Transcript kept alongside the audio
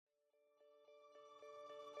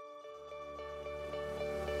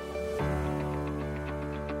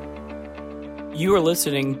You are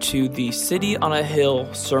listening to the City on a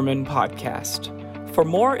Hill Sermon Podcast. For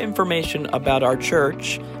more information about our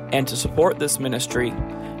church and to support this ministry,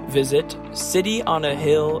 visit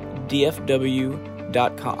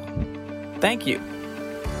cityonahilldfw.com. Thank you.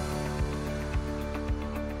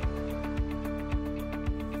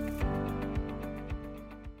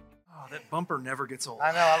 Oh, that bumper never gets old.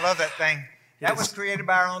 I know, I love that thing. That was created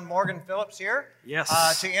by our own Morgan Phillips here.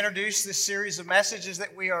 Yes. To introduce this series of messages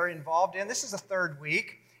that we are involved in. This is the third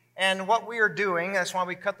week. And what we are doing, that's why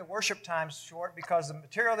we cut the worship times short, because the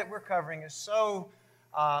material that we're covering is so,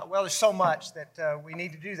 there's so much that we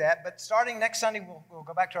need to do that. But starting next Sunday, we'll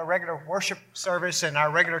go back to our regular worship service and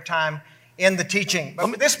our regular time in the teaching.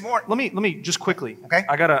 But this morning, let me just quickly. Okay.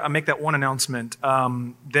 I gotta make that one announcement.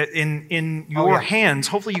 That in your hands,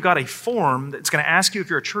 hopefully you got a form that's going to ask you if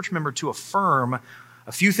you're a church member to affirm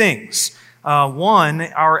a few things. One,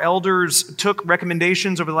 our elders took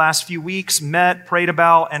recommendations over the last few weeks, met, prayed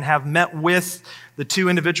about, and have met with the two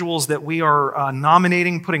individuals that we are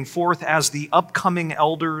nominating, putting forth as the upcoming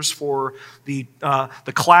elders for the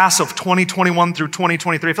class of 2021 through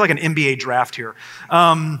 2023. I feel like an NBA draft here.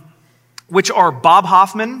 Which are Bob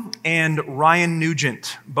Hoffman and Ryan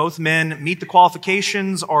Nugent. Both men meet the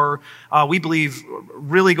qualifications, are, we believe,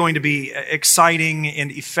 really going to be exciting and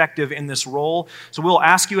effective in this role. So we'll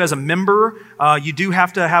ask you as a member, you do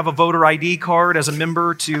have to have a voter ID card as a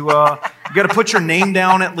member to, you got to put your name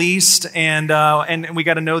down at least, and we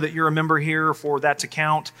got to know that you're a member here for that to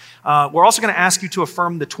count. We're also going to ask you to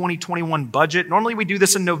affirm the 2021 budget. Normally we do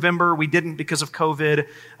this in November. We didn't because of COVID.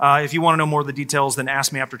 If you want to know more of the details, then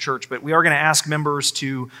ask me after church. But we are going to ask members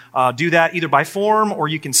to do that either by form, or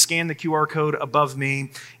you can scan the QR code above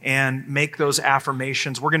me and make those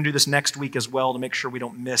affirmations. We're going to do this next week as well to make sure we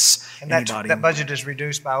don't miss anybody. That budget is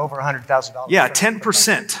reduced by over $100,000. Yeah,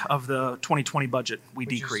 10% of the 20we budget we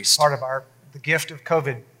which decreased. Is part of the gift of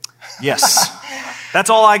COVID. Yes.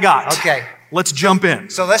 That's all I got. Okay. Let's jump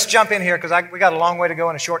in. So let's jump in here because we got a long way to go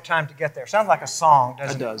and a short time to get there. Sounds like a song,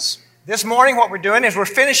 doesn't it? It does. This morning what we're doing is we're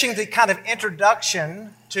finishing the kind of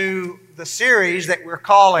introduction to the series that we're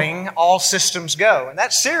calling All Systems Go. And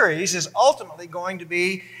that series is ultimately going to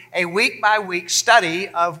be a week-by-week study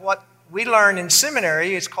of what we learn in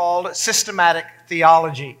seminary. It's called systematic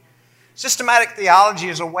theology. Systematic theology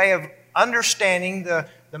is a way of understanding the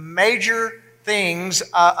major things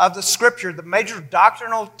of the Scripture, the major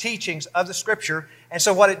doctrinal teachings of the Scripture. And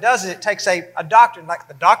so what it does is it takes a doctrine, like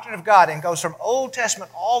the doctrine of God, and goes from Old Testament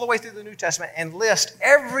all the way through the New Testament and lists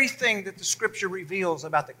everything that the Scripture reveals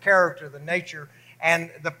about the character, the nature, and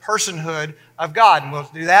the personhood of God. And we'll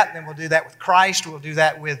do that, and then we'll do that with Christ. We'll do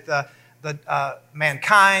that with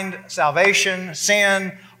mankind, salvation,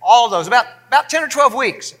 sin, all of those. About 10 or 12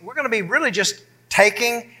 weeks. We're going to be really just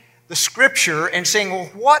taking the Scripture and saying, well,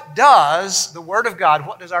 what does the Word of God,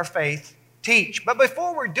 what does our faith teach? But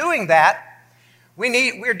before we're doing that,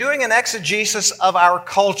 we're doing an exegesis of our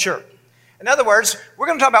culture. In other words, we're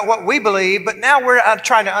going to talk about what we believe, but now we're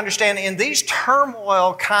trying to understand in these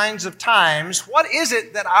turmoil kinds of times, what is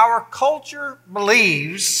it that our culture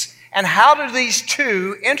believes, and how do these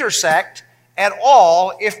two intersect at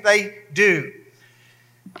all if they do?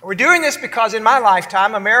 We're doing this because in my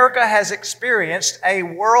lifetime, America has experienced a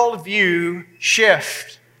worldview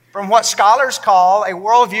shift from what scholars call a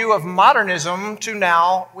worldview of modernism to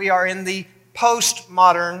now we are in the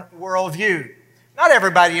postmodern worldview. Not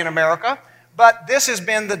everybody in America, but this has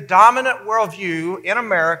been the dominant worldview in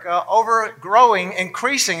America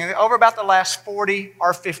increasing over about the last 40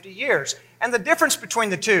 or 50 years. And the difference between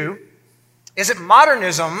the two is that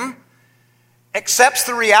modernism accepts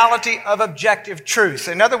the reality of objective truth.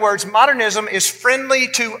 In other words, modernism is friendly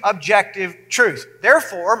to objective truth.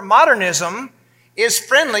 Therefore, modernism is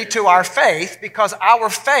friendly to our faith because our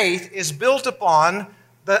faith is built upon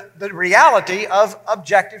the reality of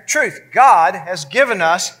objective truth. God has given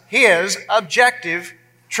us His objective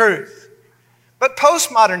truth. But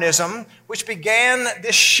postmodernism, which began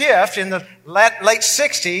this shift in the late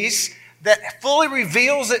 60s, that fully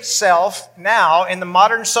reveals itself now in the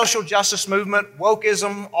modern social justice movement,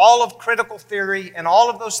 wokeism, all of critical theory, and all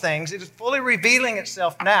of those things. It is fully revealing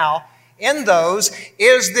itself now in those,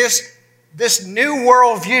 is this new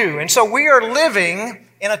worldview. And so we are living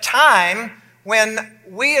in a time when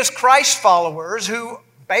we as Christ followers who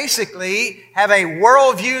basically have a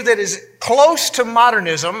worldview that is close to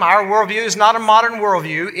modernism. Our worldview is not a modern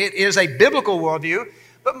worldview. It is a biblical worldview.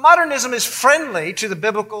 But modernism is friendly to the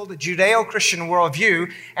biblical, the Judeo-Christian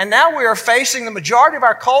worldview. And now we are facing the majority of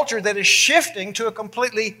our culture that is shifting to a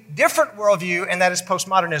completely different worldview, and that is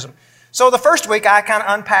postmodernism. So the first week, I kind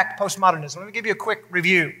of unpacked postmodernism. Let me give you a quick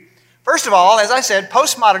review. First of all, as I said,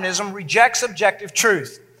 postmodernism rejects objective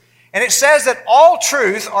truth. And it says that all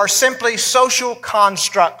truth are simply social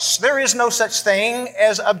constructs. There is no such thing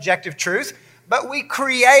as objective truth, but we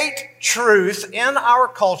create truth in our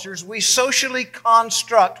cultures. We socially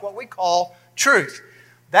construct what we call truth.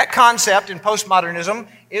 That concept in postmodernism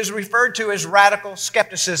is referred to as radical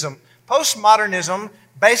skepticism. Postmodernism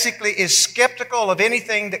basically is skeptical of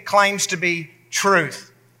anything that claims to be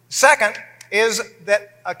truth. Second is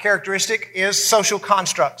that a characteristic is social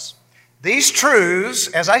constructs. These truths,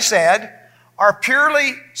 as I said, are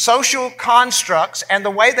purely social constructs, and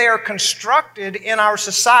the way they are constructed in our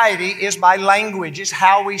society is by language, is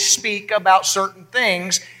how we speak about certain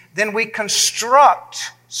things. Then we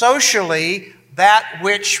construct socially that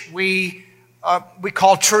which we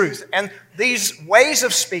call truth. And these ways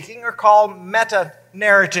of speaking are called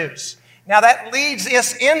meta-narratives. Now that leads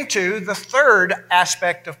us into the third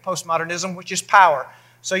aspect of postmodernism, which is power.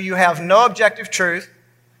 So you have no objective truth.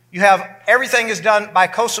 You have everything is done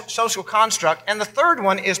by social construct. And the third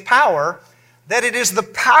one is power, that it is the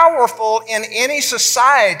powerful in any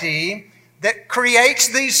society that creates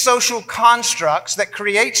these social constructs, that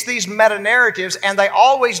creates these meta-narratives, and they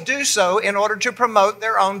always do so in order to promote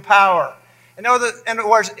their own power. In other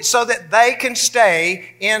words, so that they can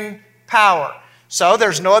stay in power. So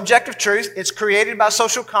there's no objective truth. It's created by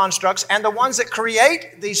social constructs, and the ones that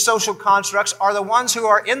create these social constructs are the ones who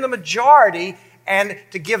are in the majority, and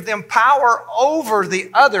to give them power over the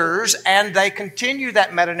others, and they continue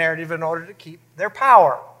that meta-narrative in order to keep their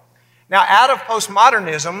power. Now, out of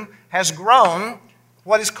postmodernism has grown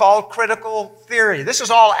what is called critical theory. This is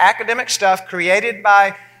all academic stuff created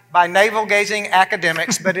by navel-gazing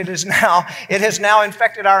academics, but it has now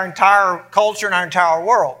infected our entire culture and our entire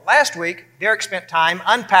world. Last week, Derek spent time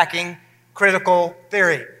unpacking critical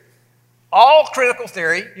theory. All critical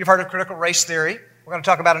theory, you've heard of critical race theory. We're going to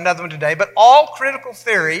talk about another one today, but all critical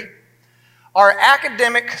theory are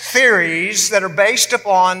academic theories that are based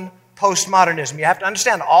upon postmodernism. You have to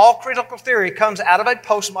understand, all critical theory comes out of a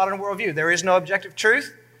postmodern worldview. There is no objective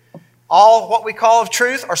truth. All what we call of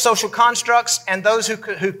truth are social constructs, and those who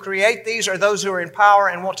create these are those who are in power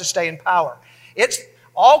and want to stay in power.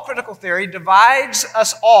 All critical theory divides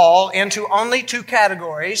us all into only two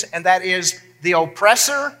categories, and that is the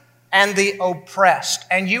oppressor and the oppressed.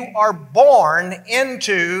 And you are born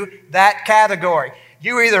into that category.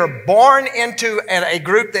 You're either born into a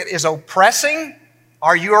group that is oppressing,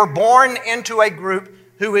 or you are born into a group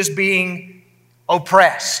who is being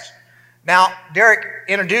oppressed. Now, Derek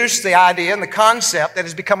introduced the idea and the concept that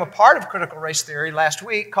has become a part of critical race theory last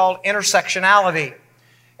week called intersectionality.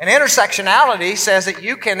 And intersectionality says that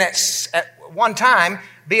you can at one time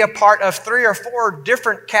be a part of 3 or 4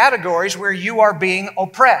 different categories where you are being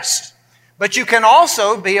oppressed. But you can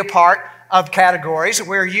also be a part of categories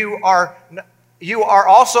where you are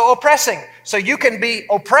also oppressing. So you can be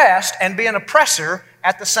oppressed and be an oppressor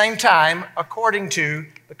at the same time, according to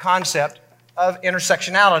the concept of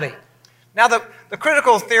intersectionality. Now, the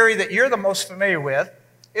critical theory that you're the most familiar with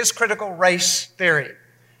is critical race theory.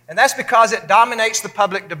 And that's because it dominates the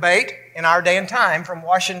public debate in our day and time, from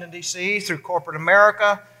Washington, D.C., through corporate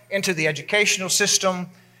America, into the educational system.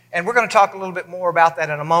 And we're going to talk a little bit more about that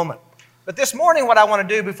in a moment. But this morning, what I want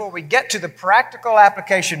to do before we get to the practical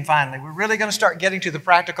application finally, we're really going to start getting to the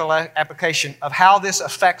practical application of how this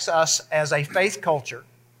affects us as a faith culture,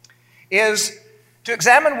 is to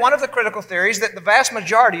examine one of the critical theories that the vast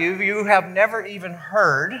majority of you have never even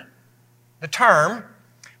heard the term,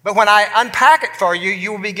 but when I unpack it for you,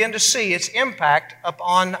 you will begin to see its impact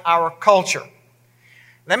upon our culture.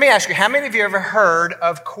 Let me ask you, how many of you ever heard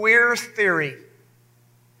of queer theory?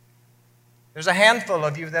 There's a handful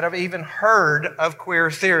of you that have even heard of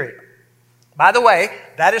queer theory. By the way,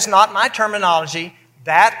 that is not my terminology.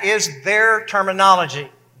 That is their terminology.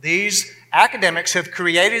 These academics have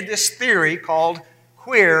created this theory called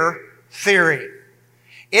queer theory.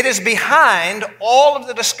 It is behind all of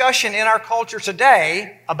the discussion in our culture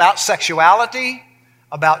today about sexuality,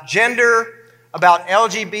 about gender, about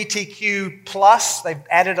LGBTQ+. They've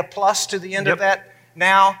added a plus to the end of that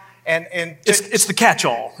now. And it's the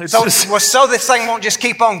catch-all. So this thing won't just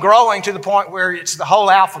keep on growing to the point where it's the whole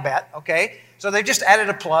alphabet, okay? So they've just added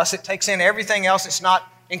a plus. It takes in everything else that's not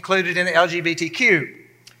included in the LGBTQ.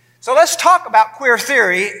 So let's talk about queer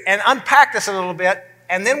theory and unpack this a little bit,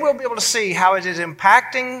 and then we'll be able to see how it is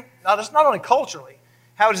impacting, not only culturally,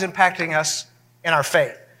 how it is impacting us in our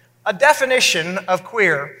faith. A definition of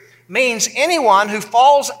queer means anyone who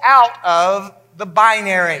falls out of the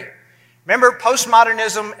binary. Remember,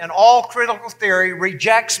 postmodernism and all critical theory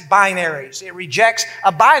rejects binaries. It rejects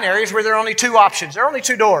a binary is where there are only 2 options. There are only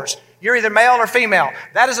 2 doors. You're either male or female.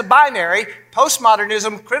 That is a binary.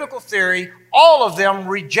 Postmodernism, critical theory, all of them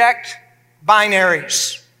reject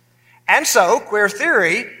binaries. And so queer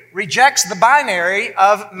theory rejects the binary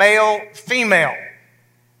of male-female,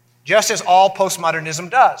 just as all postmodernism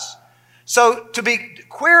does. So to be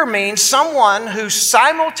queer means someone who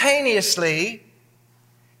simultaneously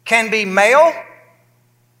can be male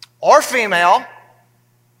or female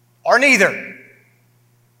or neither.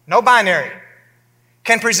 No binary.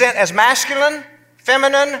 Can present as masculine,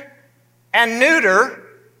 feminine, and neuter,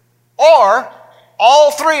 or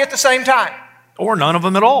all three at the same time. Or none of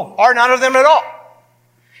them at all. Or none of them at all.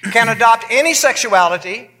 Can adopt any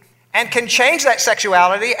sexuality and can change that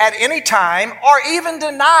sexuality at any time, or even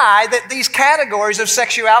deny that these categories of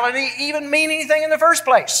sexuality even mean anything in the first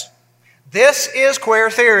place. This is queer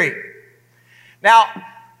theory. Now,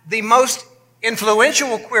 the most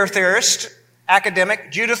influential queer theorist,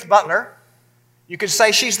 academic, Judith Butler, you could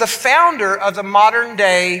say she's the founder of the modern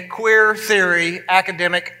day queer theory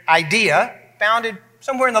academic idea, founded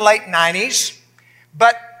somewhere in the late 90s.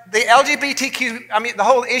 But the LGBTQ, the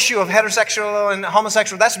whole issue of heterosexual and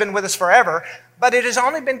homosexual, that's been with us forever, but it has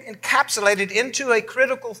only been encapsulated into a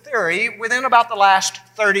critical theory within about the last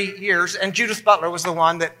 30 years, and Judith Butler was the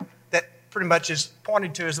one that pretty much is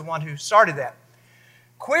pointed to as the one who started that.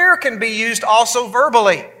 Queer can be used also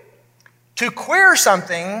verbally. To queer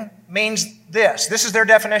something means this. This is their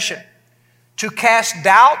definition. To cast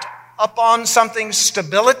doubt upon something's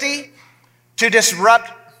stability, to disrupt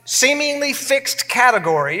seemingly fixed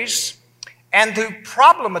categories, and to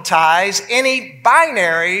problematize any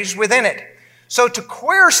binaries within it. So to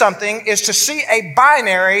queer something is to see a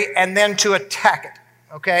binary and then to attack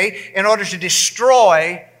it, okay, in order to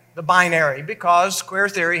destroy the binary, because queer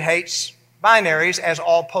theory hates binaries, as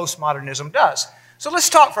all postmodernism does. So let's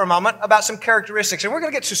talk for a moment about some characteristics, and we're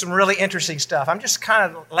going to get to some really interesting stuff. I'm just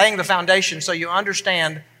kind of laying the foundation so you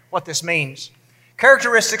understand what this means.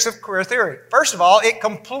 Characteristics of queer theory. First of all, it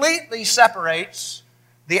completely separates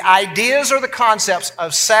the ideas or the concepts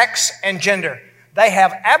of sex and gender. They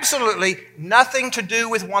have absolutely nothing to do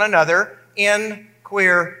with one another in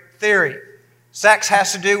queer theory. Sex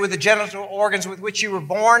has to do with the genital organs with which you were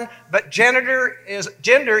born, but gender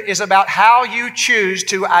is about how you choose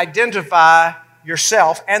to identify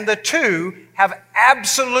yourself, and the two have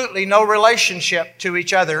absolutely no relationship to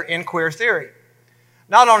each other in queer theory.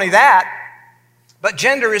 Not only that, but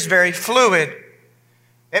gender is very fluid.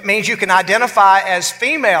 It means you can identify as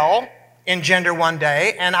female in gender one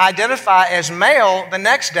day and identify as male the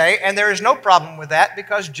next day, and there is no problem with that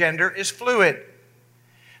because gender is fluid.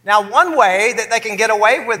 Now, one way that they can get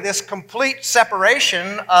away with this complete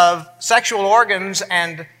separation of sexual organs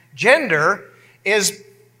and gender is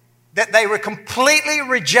that they would completely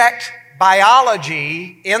reject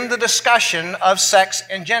biology in the discussion of sex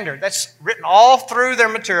and gender. That's written all through their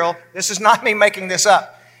material. This is not me making this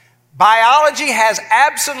up. Biology has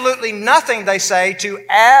absolutely nothing, they say, to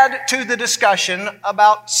add to the discussion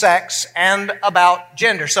about sex and about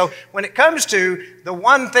gender. So when it comes to the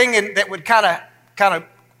one thing that would kind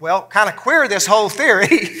of queer this whole theory,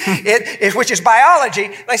 which is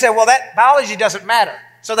biology, they say, well, that biology doesn't matter.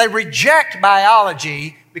 So they reject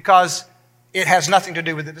biology because it has nothing to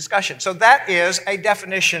do with the discussion. So that is a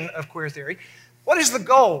definition of queer theory. What is the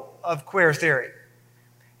goal of queer theory?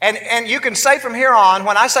 And you can say from here on,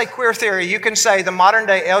 when I say queer theory, you can say the modern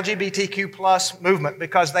day LGBTQ plus movement,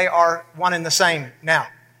 because they are one and the same now.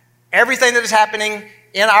 Everything that is happening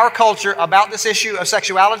in our culture about this issue of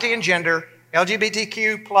sexuality and gender,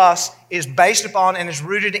 LGBTQ plus, is based upon and is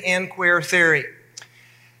rooted in queer theory.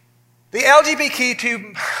 The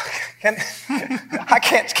LGBTQ, I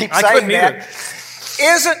can't keep saying that,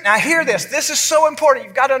 isn't, now hear this is so important,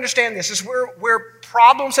 you've got to understand this is where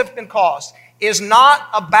problems have been caused, is not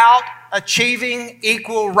about achieving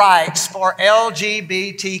equal rights for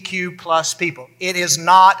LGBTQ plus people. It is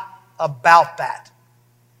not about that.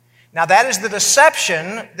 Now that is the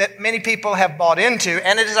deception that many people have bought into,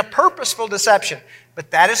 and it is a purposeful deception,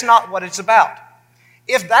 but that is not what it's about.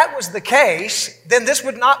 If that was the case, then this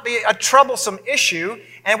would not be a troublesome issue,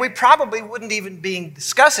 and we probably wouldn't even be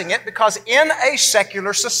discussing it, because in a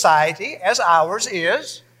secular society, as ours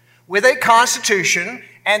is, with a constitution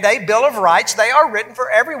and a Bill of Rights, they are written for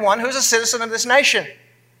everyone who's a citizen of this nation,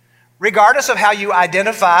 regardless of how you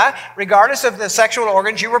identify, regardless of the sexual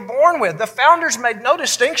organs you were born with. The founders made no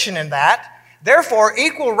distinction in that. Therefore,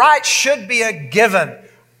 equal rights should be a given.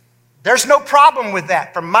 There's no problem with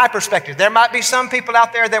that from my perspective. There might be some people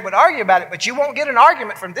out there that would argue about it, but you won't get an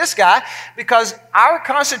argument from this guy because our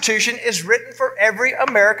Constitution is written for every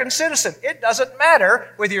American citizen. It doesn't matter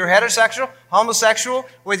whether you're heterosexual, homosexual,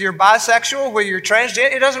 whether you're bisexual, whether you're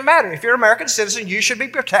transgender. It doesn't matter. If you're an American citizen, you should be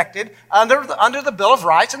protected under the Bill of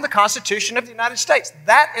Rights and the Constitution of the United States.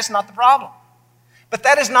 That is not the problem. But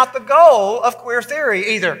that is not the goal of queer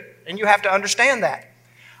theory either, and you have to understand that.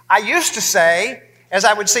 I used to say, as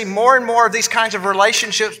I would see more and more of these kinds of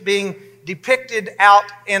relationships being depicted out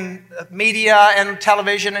in media and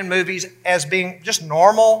television and movies as being just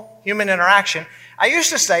normal human interaction, I used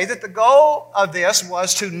to say that the goal of this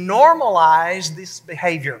was to normalize this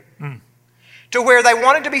behavior to where they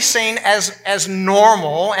wanted to be seen as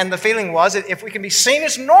normal, and the feeling was that if we can be seen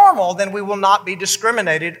as normal, then we will not be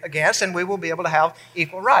discriminated against and we will be able to have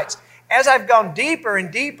equal rights. As I've gone deeper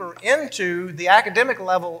and deeper into the academic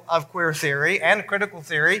level of queer theory and critical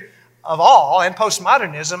theory of all and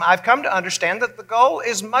postmodernism, I've come to understand that the goal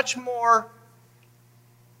is much more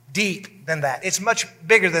deep than that. It's much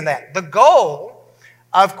bigger than that. The goal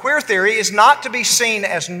of queer theory is not to be seen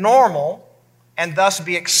as normal and thus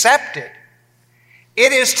be accepted.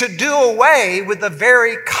 It is to do away with the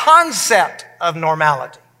very concept of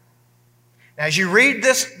normality. As you read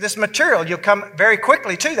this material, you'll come very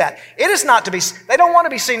quickly to that. It is not to be, they don't want to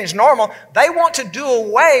be seen as normal. They want to do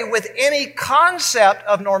away with any concept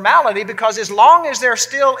of normality, because as long as there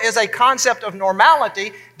still is a concept of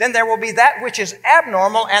normality, then there will be that which is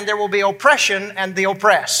abnormal and there will be oppression and the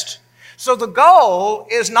oppressed. So the goal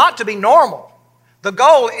is not to be normal. The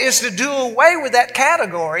goal is to do away with that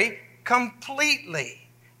category completely.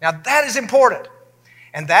 Now that is important.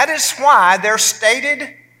 And that is why their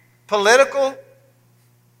stated political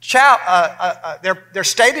their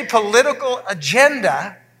stated political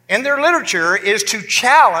agenda in their literature is to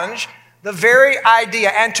challenge the very idea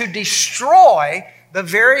and to destroy the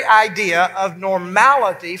very idea of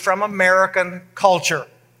normality from American culture.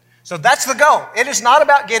 So that's the goal. It is not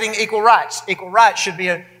about getting equal rights. Equal rights should be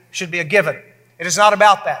a given. It is not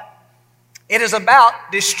about that. It is about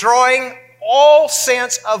destroying all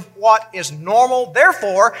sense of what is normal.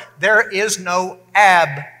 Therefore, there is no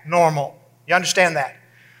abnormal. You understand that?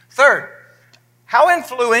 Third, how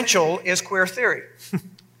influential is queer theory?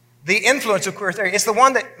 The influence of queer theory. It's the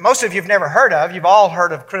one that most of you have never heard of. You've all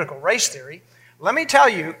heard of critical race theory. Let me tell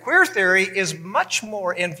you, queer theory is much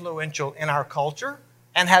more influential in our culture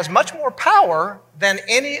and has much more power than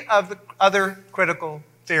any of the other critical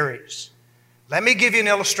theories. Let me give you an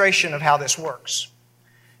illustration of how this works.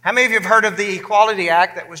 How many of you have heard of the Equality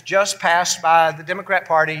Act that was just passed by the Democrat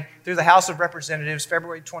Party through the House of Representatives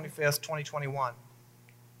February 25th, 2021?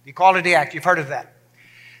 The Equality Act, you've heard of that.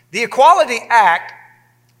 The Equality Act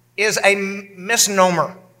is a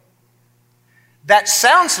misnomer that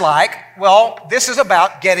sounds like, well, this is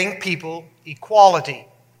about getting people equality.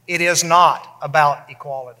 It is not about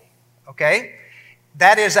equality, okay?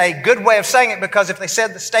 That is a good way of saying it, because if they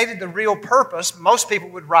stated the real purpose, most people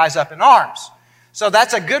would rise up in arms. So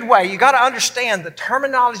that's a good way. You got to understand the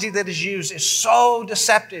terminology that is used is so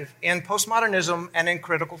deceptive in postmodernism and in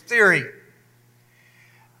critical theory.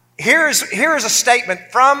 Here is a statement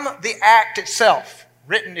from the Act itself,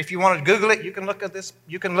 written. If you want to Google it, you can look at this.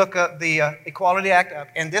 You can look at the Equality Act up,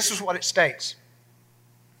 and this is what it states.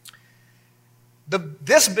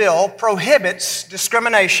 This bill prohibits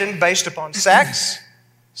discrimination based upon sex,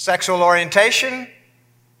 sexual orientation,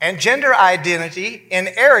 and gender identity in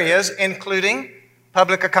areas including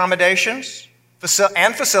public accommodations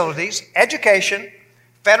and facilities, education,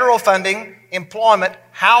 federal funding, employment,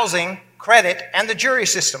 housing, credit, and the jury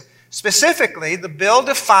system. Specifically, the bill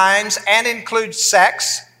defines and includes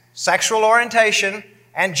sex, sexual orientation,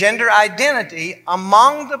 and gender identity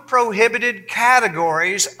among the prohibited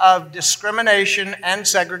categories of discrimination and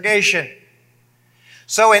segregation.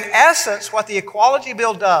 So in essence, what the Equality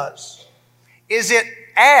Bill does is it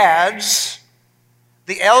adds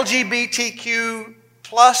the LGBTQ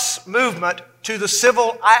plus movement to the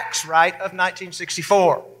Civil Acts Right of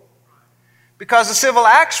 1964. Because the Civil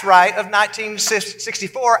Acts Right of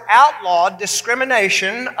 1964 outlawed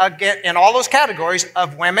discrimination in all those categories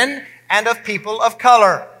of women and of people of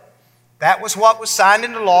color. That was what was signed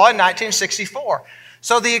into law in 1964.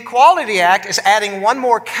 So the Equality Act is adding one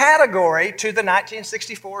more category to the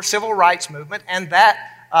 1964 Civil Rights Movement and that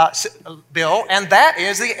bill, and that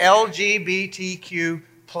is the LGBTQ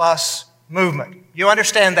plus movement. You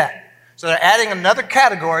understand that? So they're adding another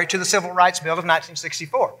category to the Civil Rights Bill of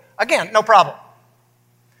 1964. Again, no problem.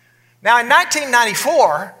 Now in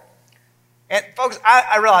 1994, and folks,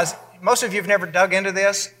 I realize most of you have never dug into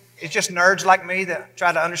this. it's just nerds like me that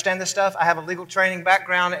try to understand this stuff. I have a legal training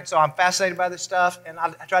background, and so I'm fascinated by this stuff, and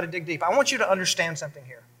I try to dig deep. I want you to understand something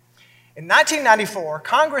here. In 1994,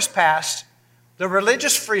 Congress passed the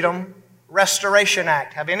Religious Freedom Restoration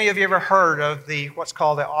Act. Have any of you ever heard of what's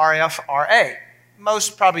called the RFRA?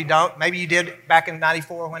 Most probably don't. Maybe you did back in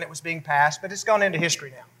 94 when it was being passed, but it's gone into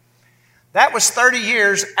history now. That was 30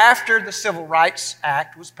 years after the Civil Rights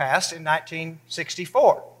Act was passed in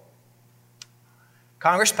 1964.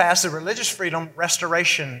 Congress passed the Religious Freedom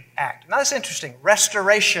Restoration Act. Now that's interesting,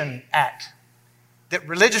 Restoration Act. That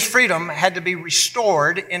religious freedom had to be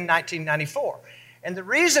restored in 1994. And the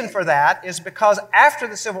reason for that is because after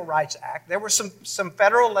the Civil Rights Act, there was some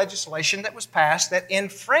federal legislation that was passed that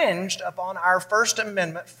infringed upon our First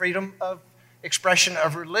Amendment freedom of expression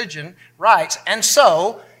of religion rights. And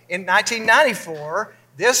so, in 1994,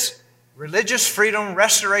 this Religious Freedom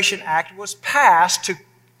Restoration Act was passed to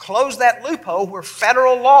close that loophole where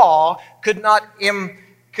federal law could not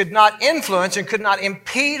influence and could not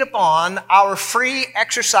impede upon our free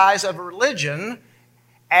exercise of religion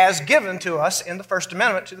as given to us in the First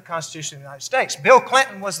Amendment to the Constitution of the United States. Bill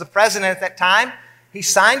Clinton was the president at that time. He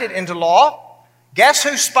signed it into law. Guess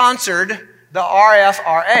who sponsored the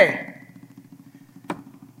RFRA?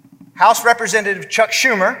 House Representative Chuck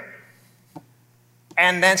Schumer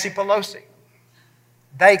and Nancy Pelosi.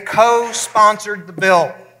 They co-sponsored the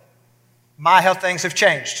bill. My how things have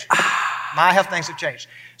changed. My how things have changed.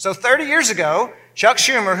 So 30 years ago, Chuck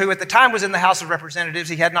Schumer, who at the time was in the House of Representatives,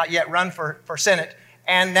 he had not yet run for Senate,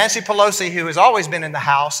 and Nancy Pelosi, who has always been in the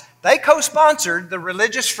House, they co-sponsored the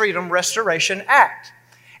Religious Freedom Restoration Act.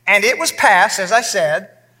 And it was passed, as I said,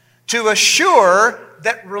 to assure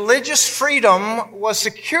that religious freedom was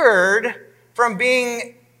secured from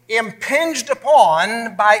being impinged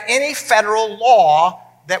upon by any federal law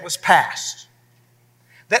that was passed.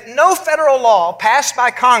 That no federal law passed by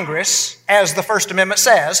Congress, as the First Amendment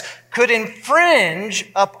says, could infringe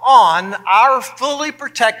upon our fully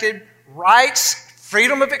protected rights,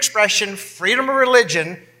 freedom of expression, freedom of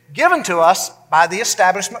religion given to us by the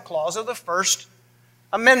Establishment Clause of the First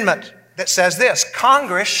Amendment that says this: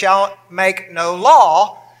 Congress shall make no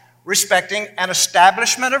law respecting an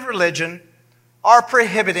establishment of religion or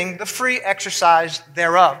prohibiting the free exercise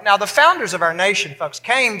thereof. Now, the founders of our nation, folks,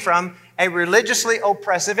 came from a religiously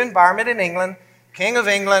oppressive environment in England. King of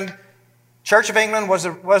England, Church of England was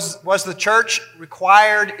the church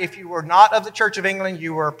required. If you were not of the Church of England,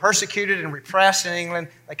 you were persecuted and repressed in England.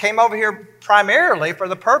 They came over here primarily for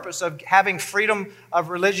the purpose of having freedom of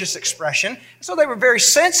religious expression. So they were very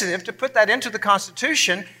sensitive to put that into the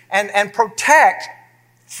Constitution and protect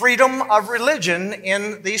freedom of religion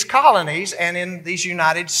in these colonies and in these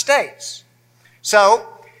United States. So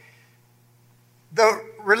the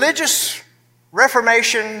religious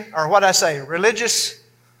reformation, or what I say,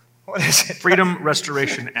 what is it? Freedom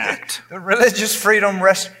Restoration Act. The Religious Freedom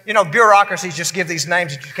bureaucracies just give these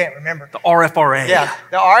names that you can't remember. The RFRA. Yeah,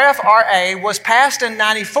 the RFRA was passed in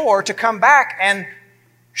 94 to come back and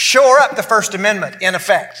shore up the First Amendment, in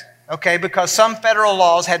effect, okay, because some federal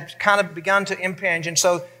laws had kind of begun to impinge, and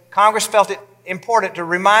so Congress felt it important to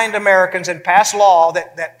remind Americans and pass law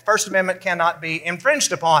that First Amendment cannot be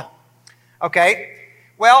infringed upon. Okay,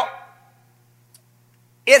 well,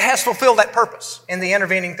 it has fulfilled that purpose in the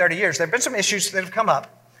intervening 30 years. There have been some issues that have come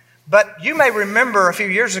up, but you may remember a few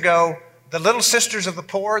years ago the Little Sisters of the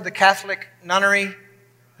Poor, the Catholic nunnery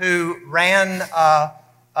who ran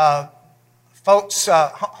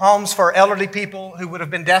homes for elderly people who would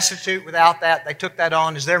have been destitute without that. They took that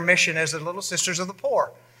on as their mission as the Little Sisters of the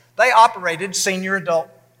Poor. They operated senior adult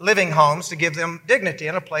living homes to give them dignity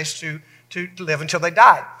and a place to live until they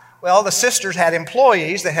died. Well, the sisters had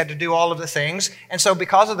employees that had to do all of the things, and so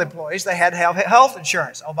because of the employees, they had to have health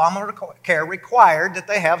insurance. Obamacare required that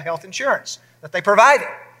they have health insurance, that they provided.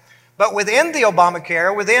 But within the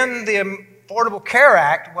Obamacare, within the Affordable Care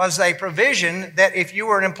Act, was a provision that if you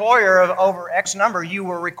were an employer of over X number, you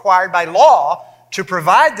were required by law to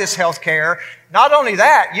provide this health care. Not only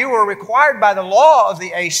that, you were required by the law of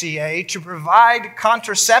the ACA to provide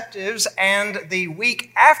contraceptives and the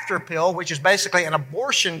week after pill, which is basically an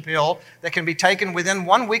abortion pill that can be taken within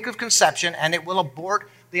 1 week of conception and it will abort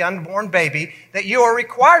the unborn baby, that you are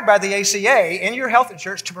required by the ACA in your health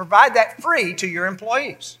insurance to provide that free to your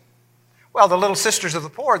employees. Well, the Little Sisters of the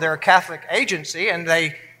Poor, they're a Catholic agency, and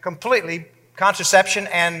they completely, contraception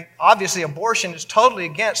and obviously abortion is totally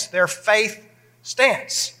against their faith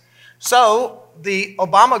stance. So the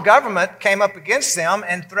Obama government came up against them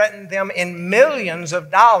and threatened them in millions of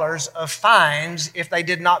dollars of fines if they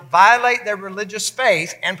did not violate their religious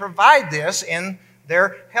faith and provide this in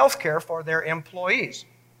their health care for their employees.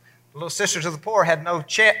 The Little Sisters of the Poor had no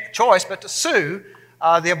choice but to sue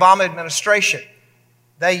the Obama administration.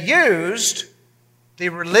 They used the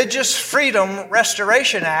Religious Freedom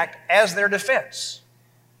Restoration Act as their defense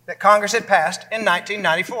that Congress had passed in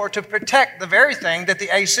 1994 to protect the very thing that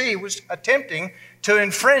the AC was attempting to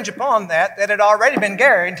infringe upon that had already been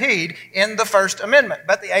guaranteed in the First Amendment.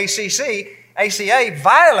 But the ACA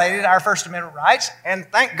violated our First Amendment rights, and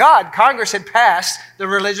thank God Congress had passed the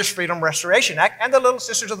Religious Freedom Restoration Act, and the Little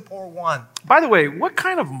Sisters of the Poor won. By the way, what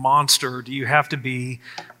kind of monster do you have to be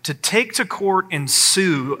to take to court and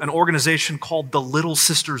sue an organization called the Little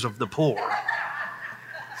Sisters of the Poor?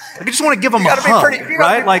 Like, you just want to give them a hug,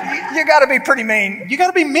 right? You got to be pretty mean. You got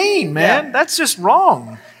to be mean, man. Yeah. That's just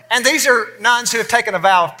wrong. And these are nuns who have taken a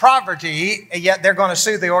vow of poverty, and yet they're going to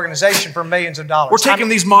sue the organization for millions of dollars. We're taking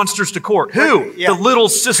these monsters to court. Who? Yeah. The Little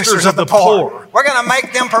Sisters of the Poor. We're going to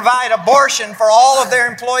make them provide abortion for all of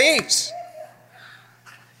their employees.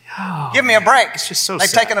 Oh, give me a break. It's just so They've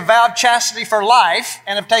sad. taken a vow of chastity for life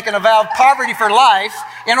and have taken a vow of poverty for life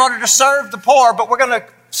in order to serve the poor, but we're going to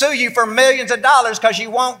sue you for millions of dollars because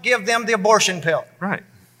you won't give them the abortion pill. Right.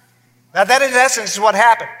 Now, that in essence is what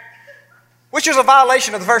happened, which is a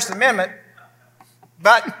violation of the First Amendment,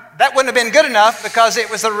 but that wouldn't have been good enough because it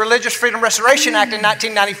was the Religious Freedom Restoration Act in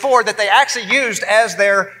 1994 that they actually used as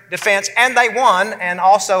their defense, and they won, and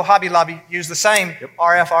also Hobby Lobby used the same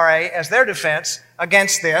RFRA as their defense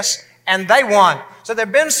against this, and they won. So there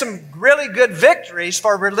have been some really good victories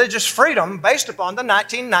for religious freedom based upon the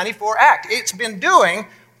 1994 Act. It's been doing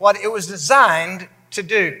what it was designed to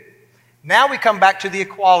do. Now we come back to the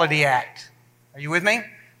Equality Act. Are you with me?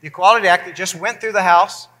 The Equality Act that just went through the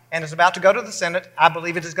House and is about to go to the Senate. I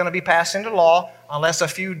believe it is going to be passed into law unless a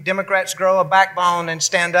few Democrats grow a backbone and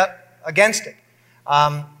stand up against it.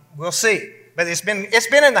 We'll see. But it's been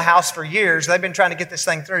in the House for years. They've been trying to get this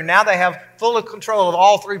thing through. Now they have full control of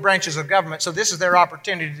all three branches of government, so this is their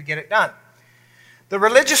opportunity to get it done. The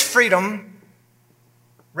Religious Freedom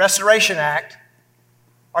Restoration Act,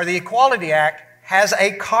 or the Equality Act, has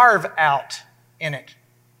a carve-out in it.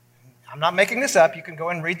 I'm not making this up. You can go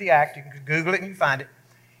and read the act. You can Google it and you find it.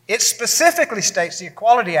 It specifically states the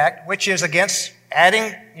Equality Act, which is against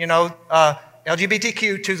adding,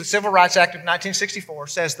 LGBTQ to the Civil Rights Act of 1964,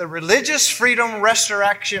 says the Religious Freedom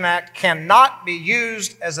Restoration Act cannot be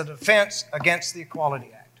used as a defense against the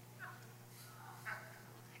Equality Act.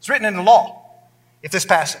 It's written into law if this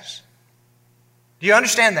passes. Do you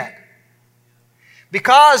understand that?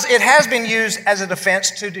 Because it has been used as a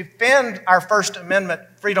defense to defend our First Amendment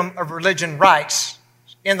freedom of religion rights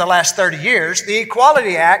in the last 30 years, the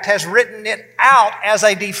Equality Act has written it out as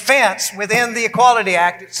a defense within the Equality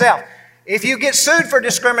Act itself. If you get sued for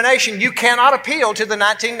discrimination, you cannot appeal to the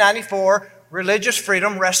 1994 Religious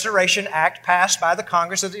Freedom Restoration Act passed by the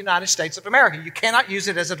Congress of the United States of America. You cannot use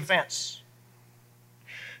it as a defense.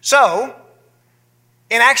 So,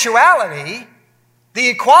 in actuality, the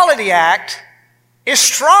Equality Act is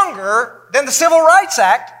stronger than the Civil Rights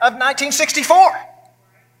Act of 1964.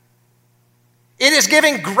 It is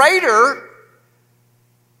giving greater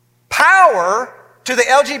power to the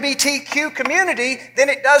LGBTQ community than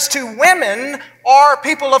it does to women or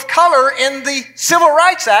people of color in the Civil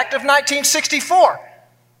Rights Act of 1964.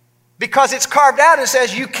 Because it's carved out and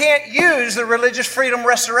says you can't use the Religious Freedom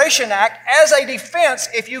Restoration Act as a defense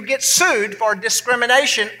if you get sued for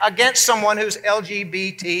discrimination against someone who's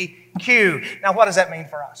LGBTQ. Now, what does that mean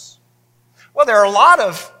for us? Well, there are a lot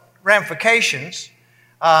of ramifications.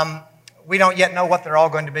 We don't yet know what they're all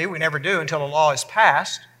going to be. We never do until a law is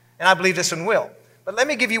passed, and I believe this one will. But let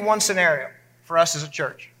me give you one scenario for us as a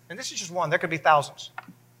church. And this is just one. There could be thousands.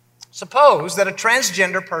 Suppose that a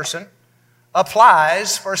transgender person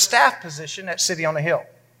applies for a staff position at City on a Hill.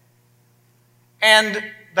 And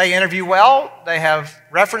they interview well. They have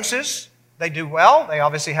references. They do well. They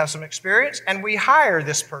obviously have some experience. And we hire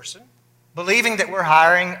this person, believing that we're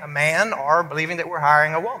hiring a man or believing that we're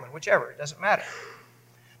hiring a woman, whichever. It doesn't matter.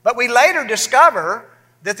 But we later discover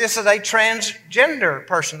that this is a transgender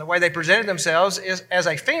person. The way they presented themselves is as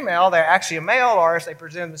a female, they're actually a male, or if they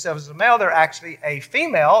presented themselves as a male, they're actually a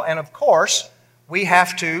female. And of course, we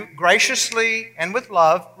have to graciously and with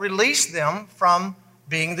love release them from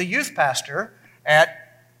being the youth pastor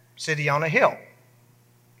at City on a Hill.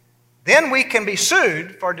 Then we can be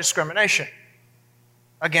sued for discrimination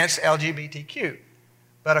against LGBTQ.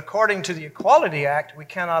 But according to the Equality Act, we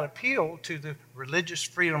cannot appeal to the Religious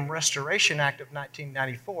Freedom Restoration Act of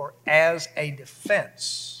 1994 as a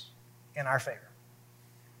defense in our favor.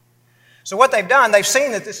 So what they've done, they've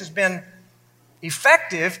seen that this has been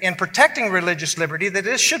effective in protecting religious liberty, that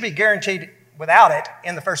this should be guaranteed without it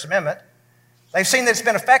in the First Amendment. They've seen that it's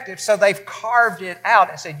been effective, so they've carved it out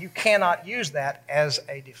and said you cannot use that as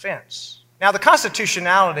a defense. Now, the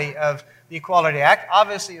constitutionality of the Equality Act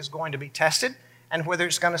obviously is going to be tested, and whether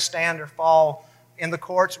it's going to stand or fall in the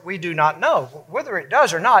courts, we do not know. Whether it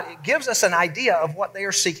does or not, it gives us an idea of what they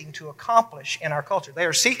are seeking to accomplish in our culture. They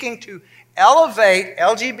are seeking to elevate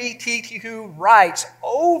LGBTQ rights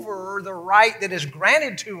over the right that is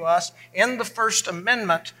granted to us in the First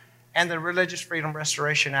Amendment and the Religious Freedom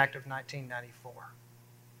Restoration Act of 1994.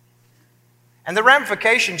 And the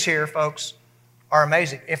ramifications here, folks, are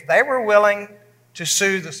amazing. If they were willing to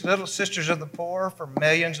sue the Little Sisters of the Poor for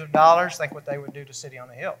millions of dollars, think what they would do to City on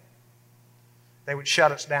the Hill. They would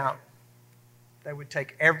shut us down. They would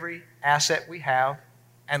take every asset we have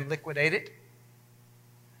and liquidate it,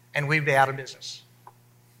 and we'd be out of business.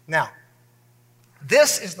 Now,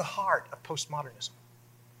 this is the heart of postmodernism.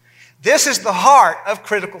 This is the heart of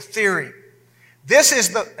critical theory.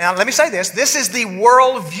 Now let me say this is the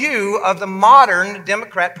worldview of the modern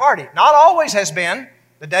Democrat Party. Not always has been.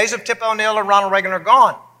 The days of Tip O'Neill and Ronald Reagan are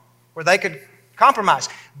gone, where they could compromise.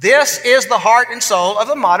 This is the heart and soul of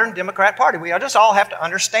the modern Democrat Party. We just all have to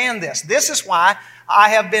understand this. This is why I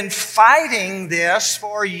have been fighting this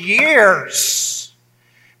for years,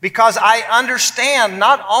 because I understand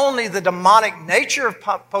not only the demonic nature of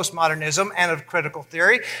postmodernism and of critical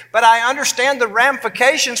theory, but I understand the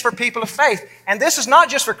ramifications for people of faith. And this is not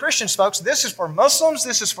just for Christians, folks. This is for Muslims.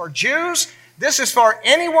 This is for Jews. This is for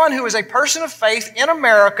anyone who is a person of faith in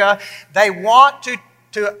America. They want to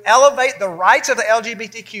elevate the rights of the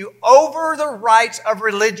LGBTQ over the rights of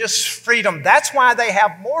religious freedom. That's why they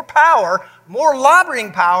have more power, more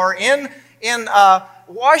lobbying power in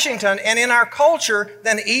Washington and in our culture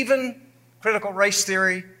than even critical race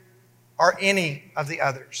theory or any of the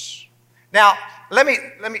others. Now, let me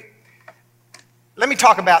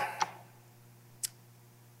talk about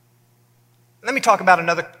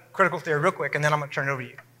another critical theory real quick, and then I'm going to turn it over to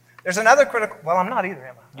you. There's another critical. Well, I'm not either,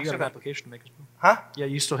 am I? You got an application to make as well. Huh? Yeah,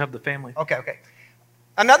 you still have the family. Okay.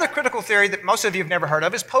 Another critical theory that most of you have never heard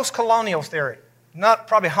of is post-colonial theory. Not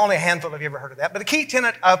probably only a handful of you have ever heard of that, but the key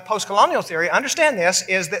tenet of post-colonial theory, understand this,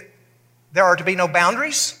 is that there are to be no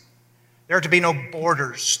boundaries, there are to be no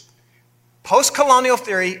borders. Post-colonial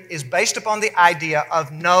theory is based upon the idea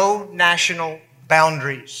of no national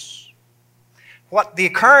boundaries. What the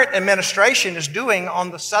current administration is doing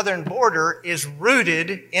on the southern border is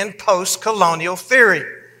rooted in post-colonial theory.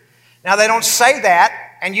 Now, they don't say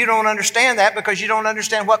that, and you don't understand that because you don't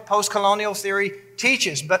understand what post-colonial theory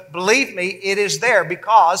teaches. But believe me, it is there,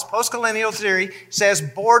 because post-colonial theory says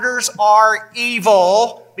borders are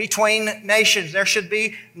evil between nations. There should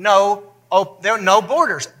be no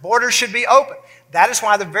borders. Borders should be open. That is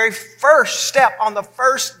why the very first step on the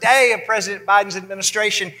first day of President Biden's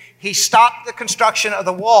administration, he stopped the construction of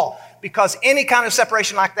the wall, because any kind of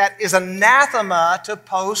separation like that is anathema to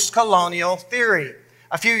post-colonial theory.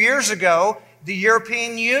 A few years ago, the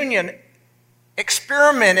European Union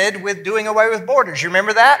experimented with doing away with borders. You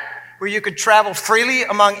remember that? Where you could travel freely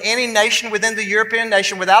among any nation within the European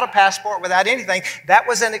nation without a passport, without anything. That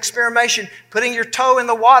was an experimentation, putting your toe in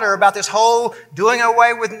the water about this whole doing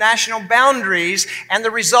away with national boundaries, and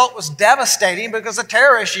the result was devastating because the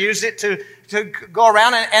terrorists used it to go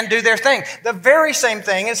around and do their thing. The very same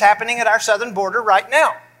thing is happening at our southern border right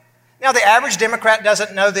now. Now, the average Democrat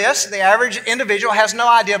doesn't know this. The average individual has no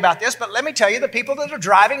idea about this. But let me tell you, the people that are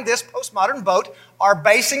driving this postmodern boat are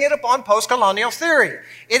basing it upon postcolonial theory.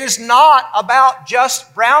 It is not about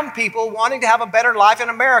just brown people wanting to have a better life in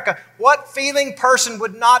America. What feeling person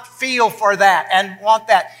would not feel for that and want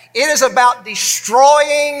that? It is about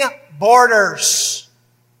destroying borders.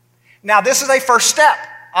 Now, this is a first step,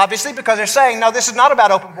 obviously, because they're saying, no, this is not about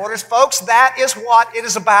open borders. Folks, that is what it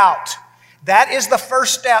is about. That is the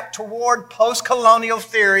first step toward post-colonial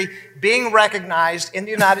theory being recognized in the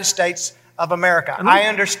United States of America. I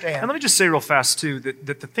understand. And let me just say real fast, too,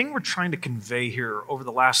 that the thing we're trying to convey here over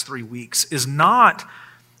the last 3 weeks is not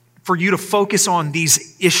for you to focus on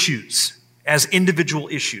these issues as individual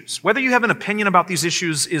issues. Whether you have an opinion about these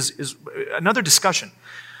issues is another discussion.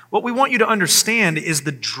 What we want you to understand is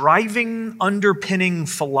the driving, underpinning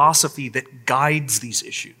philosophy that guides these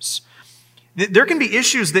issues. There can be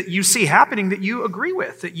issues that you see happening that you agree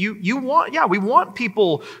with, that you want. Yeah, we want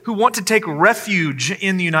people who want to take refuge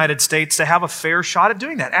in the United States to have a fair shot at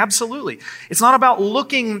doing that. Absolutely. It's not about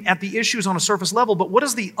looking at the issues on a surface level, but what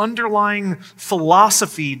is the underlying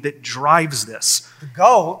philosophy that drives this? The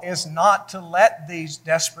goal is not to let these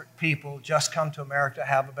desperate people just come to America to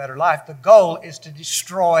have a better life. The goal is to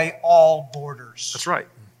destroy all borders. That's right.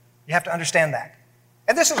 You have to understand that.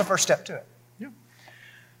 And this is the first step to it.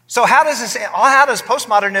 So how does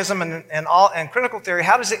postmodernism and critical theory,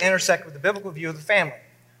 how does it intersect with the biblical view of the family?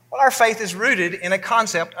 Well, our faith is rooted in a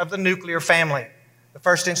concept of the nuclear family. The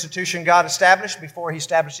first institution God established before he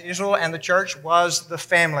established Israel and the church was the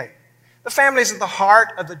family. The family is at the heart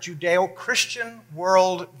of the Judeo-Christian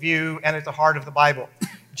worldview and at the heart of the Bible.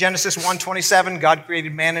 Genesis 1:27, God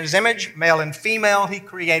created man in his image, male and female, he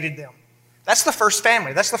created them. That's the first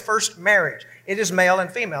family. That's the first marriage. It is male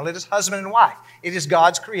and female. It is husband and wife. It is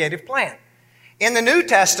God's creative plan. In the New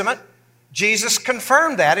Testament, Jesus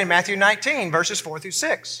confirmed that in Matthew 19, verses 4 through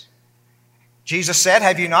 6. Jesus said,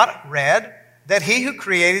 "Have you not read that he who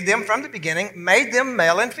created them from the beginning made them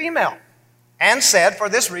male and female? And said, for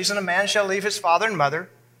this reason a man shall leave his father and mother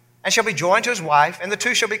and shall be joined to his wife, and the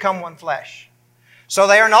two shall become one flesh. So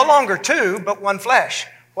they are no longer two, but one flesh.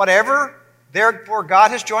 Whatever therefore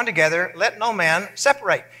God has joined together, let no man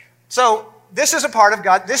separate." So this is a part of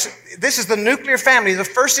God. This is the nuclear family, the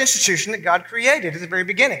first institution that God created at the very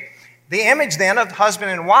beginning. The image then of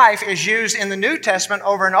husband and wife is used in the New Testament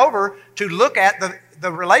over and over to look at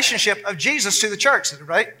the relationship of Jesus to the church.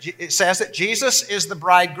 Right? It says that Jesus is the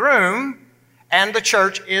bridegroom and the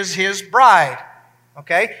church is his bride.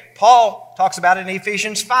 Okay? Paul talks about it in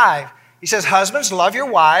Ephesians 5. He says, "Husbands, love your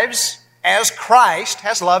wives as Christ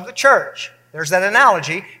has loved the church." There's that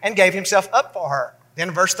analogy, and gave himself up for her. Then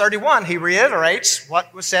in verse 31, he reiterates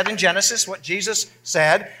what was said in Genesis, what Jesus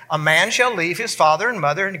said, "A man shall leave his father and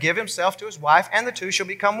mother and give himself to his wife, and the two shall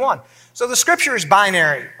become one." So the scripture is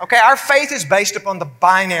binary. Okay, our faith is based upon the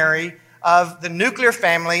binary of the nuclear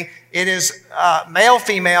family. It is male,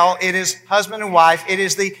 female. It is husband and wife. It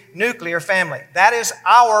is the nuclear family. That is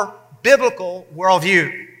our biblical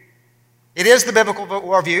worldview. It is the biblical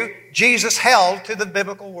worldview. Jesus held to the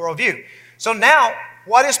biblical worldview. So now,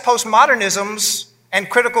 what is postmodernism's and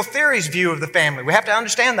critical theory's view of the family? We have to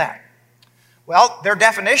understand that. Well, their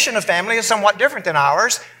definition of family is somewhat different than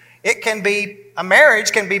ours. A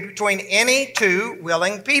marriage can be between any two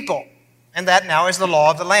willing people. And that now is the law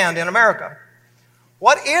of the land in America.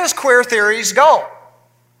 What is queer theory's goal?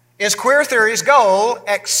 Is queer theory's goal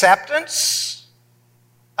acceptance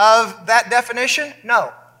of that definition?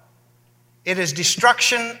 No. It is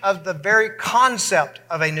destruction of the very concept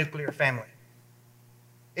of a nuclear family.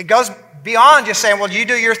 It goes beyond just saying, well, you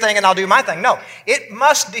do your thing and I'll do my thing. No, it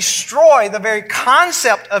must destroy the very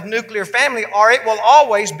concept of nuclear family, or it will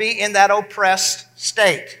always be in that oppressed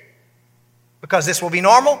state. Because this will be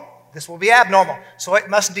normal, this will be abnormal. So it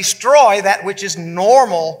must destroy that which is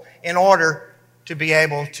normal in order to be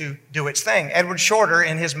able to do its thing. Edward Shorter,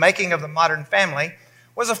 in his Making of the Modern Family,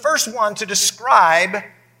 was the first one to describe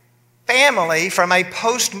family from a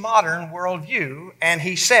postmodern worldview, and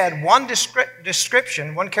he said one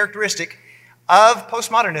description, one characteristic of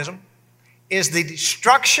postmodernism is the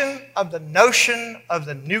destruction of the notion of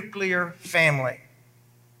the nuclear family.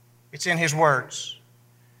 It's in his words.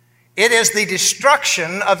 It is the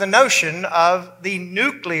destruction of the notion of the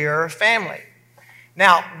nuclear family.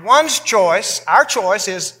 Now, one's choice, our choice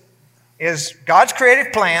is God's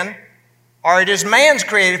creative plan, or it is man's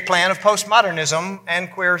creative plan of postmodernism and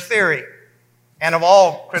queer theory, and of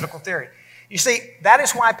all critical theory. You see, that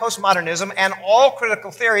is why postmodernism and all critical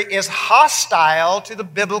theory is hostile to the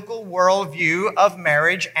biblical worldview of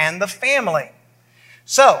marriage and the family.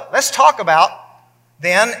 So, let's talk about,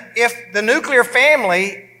 then, if the nuclear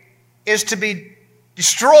family is to be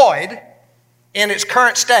destroyed in its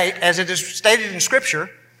current state, as it is stated in Scripture,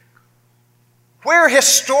 where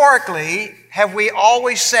historically have we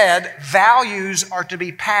always said values are to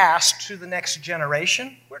be passed to the next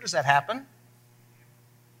generation? Where does that happen?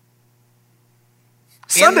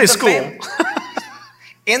 Sunday school.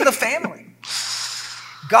 In the family.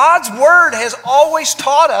 God's Word has always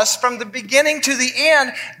taught us from the beginning to the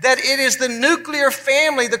end that it is the nuclear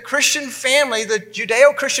family, the Christian family, the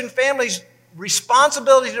Judeo-Christian family's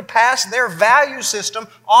responsibility to pass their value system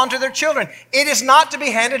on to their children. It is not to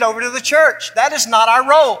be handed over to the church. That is not our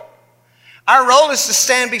role. Our role is to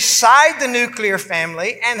stand beside the nuclear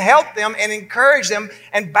family and help them and encourage them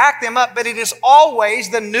and back them up. But it is always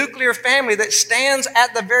the nuclear family that stands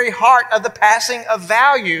at the very heart of the passing of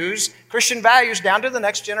values, Christian values, down to the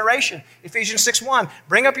next generation. Ephesians 6:1,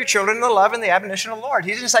 bring up your children in the love and the admonition of the Lord.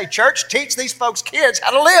 He didn't say, church, teach these folks' kids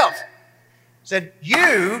how to live. He said,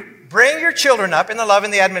 you bring your children up in the love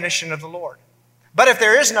and the admonition of the Lord. But if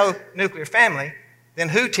there is no nuclear family, then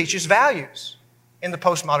who teaches values in the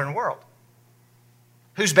postmodern world?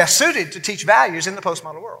 Who's best suited to teach values in the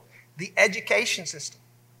postmodern world? The education system.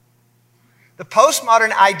 The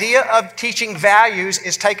postmodern idea of teaching values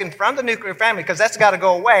is taken from the nuclear family, because that's got to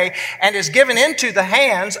go away, and is given into the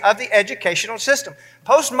hands of the educational system.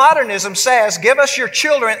 Postmodernism says, give us your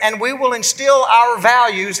children and we will instill our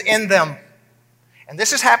values in them. And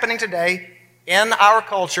this is happening today in our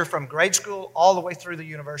culture from grade school all the way through the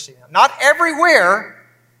university. Not everywhere.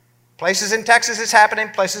 Places in Texas it's happening,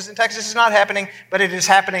 places in Texas it's not happening, but it is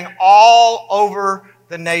happening all over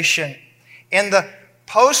the nation. In the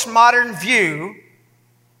postmodern view,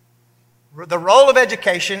 the role of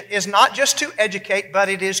education is not just to educate, but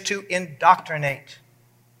it is to indoctrinate.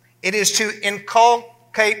 It is to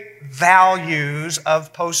inculcate values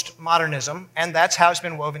of postmodernism, and that's how it's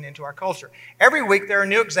been woven into our culture. Every week there are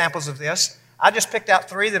new examples of this. I just picked out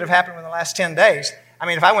 3 that have happened in the last 10 days. I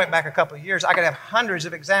mean, if I went back a couple of years, I could have hundreds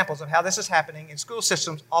of examples of how this is happening in school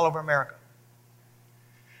systems all over America.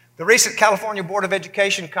 The recent California Board of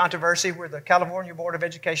Education controversy, where the California Board of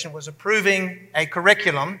Education was approving a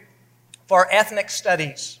curriculum for ethnic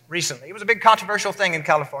studies recently. It was a big controversial thing in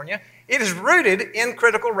California. It is rooted in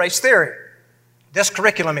critical race theory. This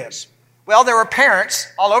curriculum is. Well, there were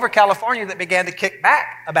parents all over California that began to kick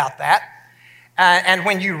back about that. And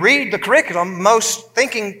when you read the curriculum, most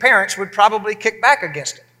thinking parents would probably kick back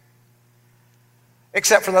against it,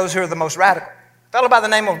 except for those who are the most radical. A fellow by the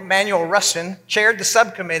name of Manuel Rustin chaired the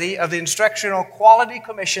subcommittee of the Instructional Quality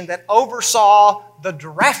Commission that oversaw the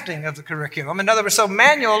drafting of the curriculum. In other words, so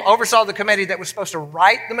Manuel oversaw the committee that was supposed to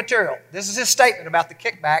write the material. This is his statement about the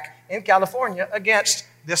kickback in California against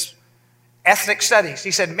this ethnic studies.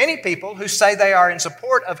 He said, many people who say they are in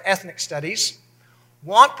support of ethnic studies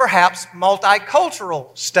want perhaps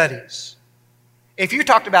multicultural studies. If you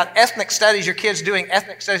talked about ethnic studies, your kids doing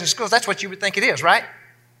ethnic studies in schools, that's what you would think it is, right?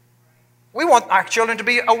 We want our children to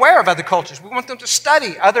be aware of other cultures. We want them to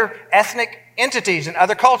study other ethnic entities and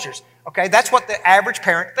other cultures. Okay, that's what the average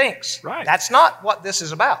parent thinks. Right. That's not what this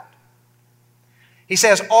is about. He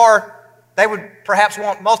says, or they would perhaps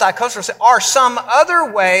want multicultural, or some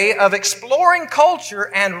other way of exploring culture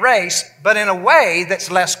and race, but in a way that's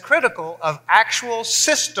less critical of actual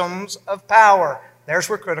systems of power. There's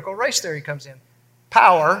where critical race theory comes in.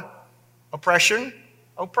 Power, oppression,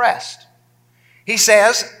 oppressed. He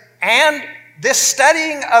says, and this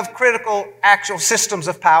studying of critical actual systems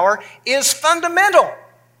of power is fundamental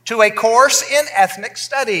to a course in ethnic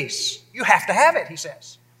studies. You have to have it, he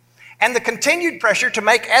says. And the continued pressure to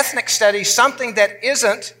make ethnic studies something that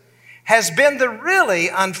isn't has been the really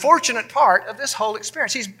unfortunate part of this whole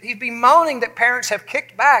experience. He's bemoaning that parents have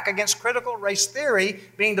kicked back against critical race theory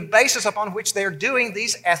being the basis upon which they're doing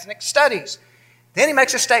these ethnic studies. Then he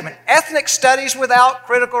makes a statement. Ethnic studies without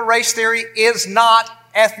critical race theory is not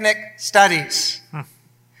ethnic studies.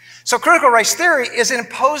 So critical race theory is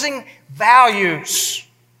imposing values.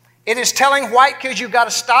 It is telling white kids you've got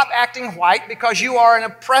to stop acting white because you are an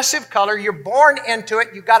oppressive color. You're born into it.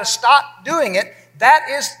 You've got to stop doing it. That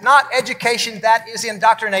is not education. That is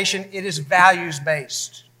indoctrination. It is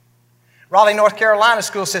values-based. Raleigh, North Carolina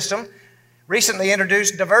school system recently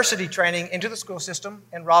introduced diversity training into the school system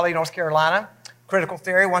in Raleigh, North Carolina. Critical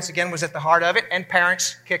theory, once again, was at the heart of it, and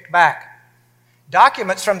parents kicked back.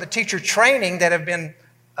 Documents from the teacher training that have been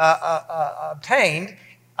obtained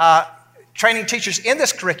training teachers in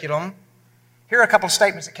this curriculum, here are a couple of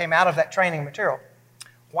statements that came out of that training material.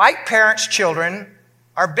 White parents' children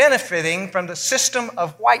are benefiting from the system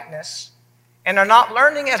of whiteness and are not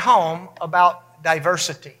learning at home about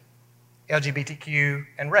diversity, LGBTQ,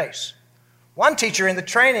 and race. One teacher in the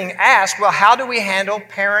training asked, well, how do we handle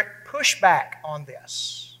parent pushback on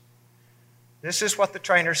this? This is what the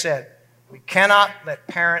trainer said. We cannot let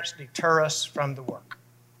parents deter us from the work.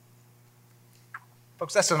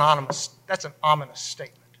 Folks, that's an ominous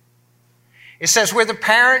statement. It says, whether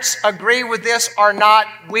parents agree with this or not,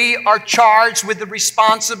 we are charged with the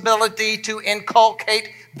responsibility to inculcate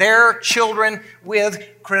their children with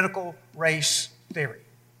critical race theory.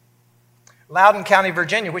 Loudoun County,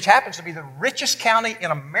 Virginia, which happens to be the richest county in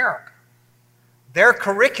America, their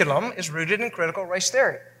curriculum is rooted in critical race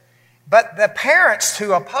theory. But the parents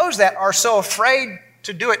who oppose that are so afraid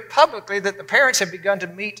to do it publicly that the parents have begun to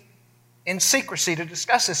meet in secrecy to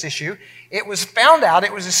discuss this issue. It was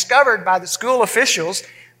discovered by the school officials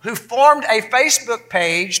who formed a Facebook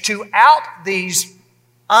page to out these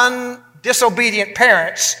disobedient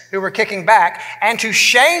parents who were kicking back and to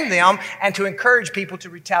shame them and to encourage people to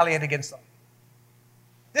retaliate against them.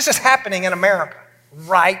 This is happening in America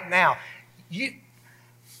right now.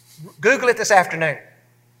 Google it this afternoon.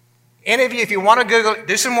 Any of you, if you want to Google it,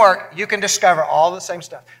 do some work, you can discover all the same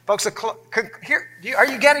stuff. Folks, are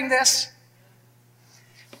you getting this?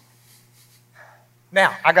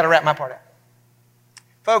 Now, I've got to wrap my part out.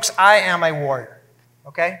 Folks, I am a warrior,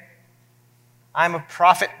 okay? I'm a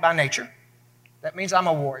prophet by nature. That means I'm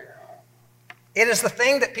a warrior. It is the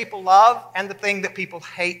thing that people love and the thing that people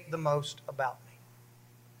hate the most about me.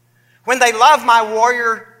 When they love my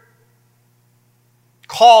warrior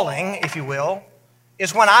calling, if you will,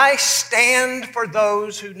 is when I stand for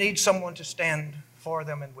those who need someone to stand for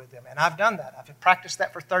them and with them. And I've done that. I've practiced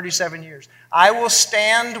that for 37 years. I will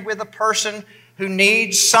stand with a person who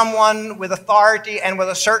needs someone with authority and with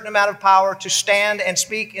a certain amount of power to stand and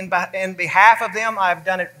speak in behalf of them. I've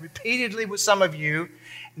done it repeatedly with some of you.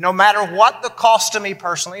 No matter what the cost to me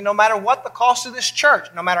personally, no matter what the cost to this church,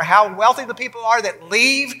 no matter how wealthy the people are that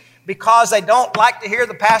leave because they don't like to hear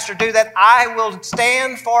the pastor do that, I will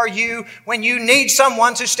stand for you when you need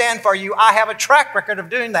someone to stand for you. I have a track record of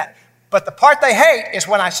doing that. But the part they hate is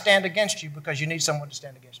when I stand against you because you need someone to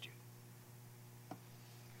stand against you.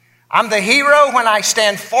 I'm the hero when I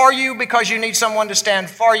stand for you because you need someone to stand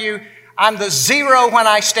for you. I'm the zero when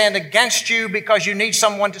I stand against you because you need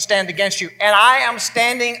someone to stand against you. And I am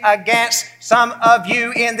standing against some of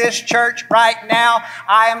you in this church right now.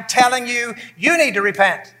 I am telling you, you need to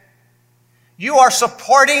repent. You are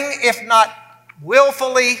supporting, if not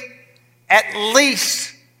willfully, at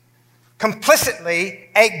least complicitly,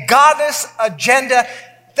 a godless agenda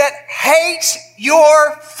that hates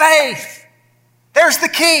your faith. There's the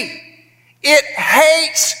key. It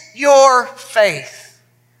hates your faith.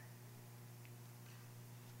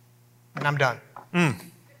 And I'm done.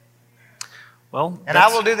 Well, and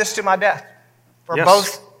I will do this to my death for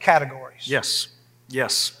both categories. Yes.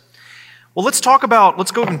 Well, let's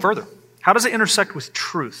go even further. How does it intersect with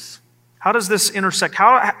truth? How does this intersect?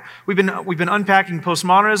 We've been unpacking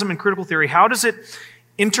postmodernism and critical theory. How does it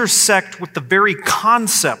intersect with the very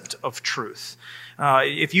concept of truth?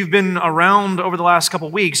 If you've been around over the last couple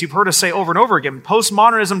of weeks, you've heard us say over and over again,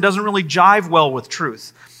 postmodernism doesn't really jive well with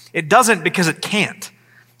truth. It doesn't because it can't.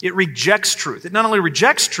 It rejects truth. It not only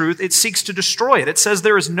rejects truth, it seeks to destroy it. It says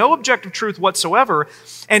there is no objective truth whatsoever,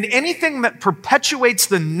 and anything that perpetuates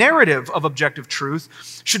the narrative of objective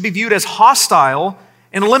truth should be viewed as hostile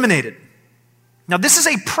and eliminated. Now, this is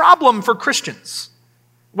a problem for Christians.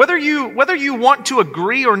 Whether you want to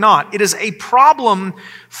agree or not, it is a problem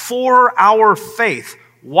for our faith.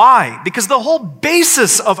 Why? Because the whole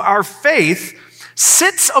basis of our faith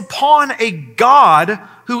sits upon a God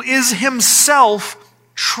who is himself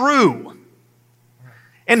true.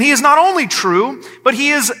 And he is not only true, but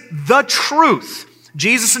he is the truth.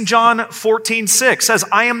 Jesus in John 14:6 says,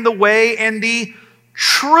 I am the way and the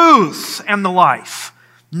truth and the life.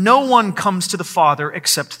 No one comes to the Father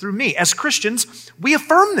except through me. As Christians, we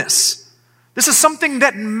affirm this. This is something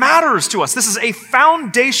that matters to us. This is a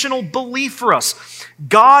foundational belief for us.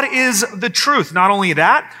 God is the truth. Not only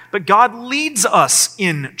that, but God leads us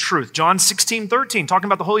in truth. John 16:13, talking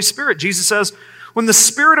about the Holy Spirit, Jesus says, when the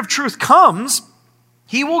Spirit of truth comes,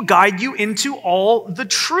 he will guide you into all the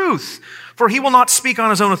truth. For he will not speak on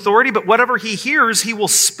his own authority, but whatever he hears, he will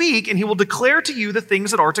speak, and he will declare to you the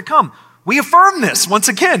things that are to come. We affirm this once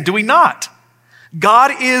again, do we not?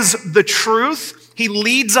 God is the truth. He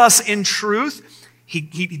leads us in truth. He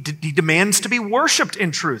demands to be worshiped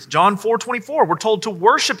in truth. John 4:24, we're told to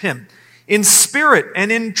worship him in spirit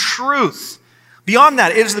and in truth. Beyond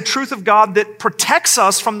that, it is the truth of God that protects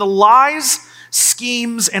us from the lies,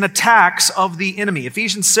 schemes, and attacks of the enemy.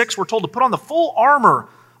 Ephesians 6, we're told to put on the full armor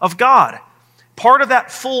of God. Part of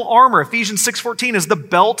that full armor, Ephesians 6:14, is the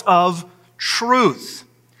belt of truth.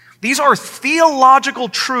 These are theological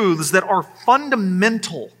truths that are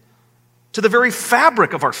fundamental to the very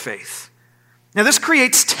fabric of our faith. Now, this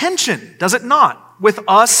creates tension, does it not, with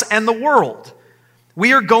us and the world?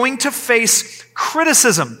 We are going to face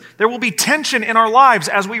criticism. There will be tension in our lives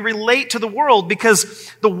as we relate to the world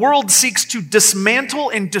because the world seeks to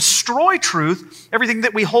dismantle and destroy truth. Everything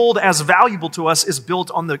that we hold as valuable to us is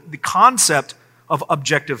built on the concept of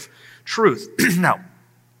objective truth. Now,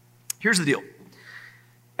 here's the deal.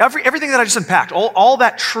 Everything that I just unpacked, all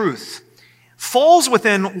that truth, falls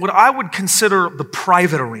within what I would consider the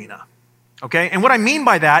private arena. Okay? And what I mean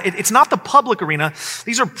by that, it's not the public arena.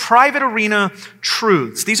 These are private arena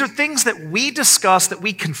truths. These are things that we discuss, that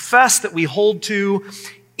we confess, that we hold to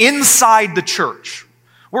inside the church.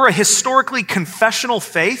 We're a historically confessional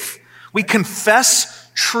faith. We confess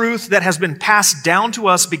truth that has been passed down to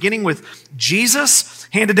us, beginning with Jesus,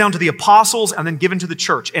 handed down to the apostles, and then given to the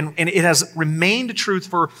church. And it has remained truth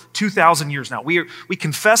for 2,000 years now. We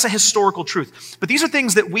confess a historical truth. But these are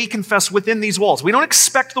things that we confess within these walls. We don't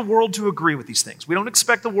expect the world to agree with these things. We don't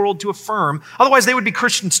expect the world to affirm. Otherwise, they would be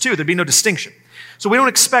Christians too. There'd be no distinction. So we don't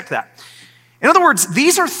expect that. In other words,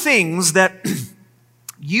 these are things that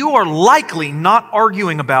you are likely not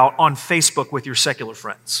arguing about on Facebook with your secular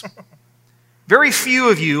friends. Very few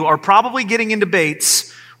of you are probably getting in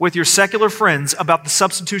debates with your secular friends about the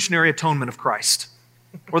substitutionary atonement of Christ,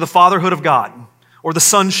 or the fatherhood of God, or the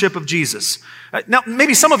sonship of Jesus. Now,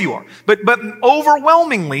 maybe some of you are, but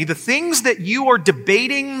overwhelmingly, the things that you are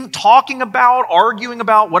debating, talking about, arguing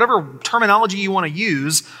about, whatever terminology you want to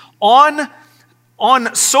use, on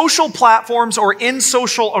social platforms or in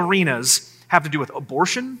social arenas have to do with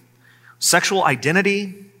abortion, sexual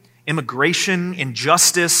identity, immigration,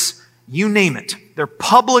 injustice, you name it. They're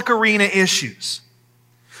public arena issues.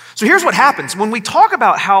 So here's what happens. When we talk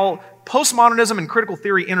about how postmodernism and critical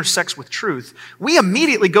theory intersects with truth, we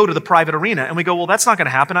immediately go to the private arena and we go, well, that's not going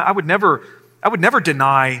to happen. I would never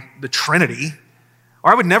deny the Trinity,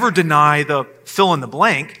 or I would never deny the fill in the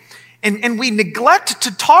blank. And we neglect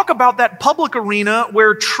to talk about that public arena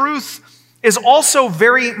where truth is also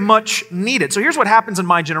very much needed. So here's what happens in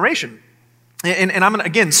my generation. And I'm going to,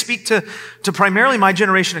 again, speak to primarily my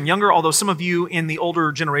generation and younger, although some of you in the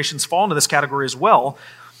older generations fall into this category as well.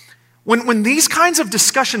 When these kinds of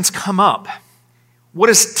discussions come up, what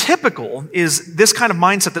is typical is this kind of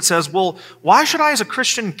mindset that says, well, why should I as a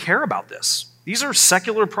Christian care about this? These are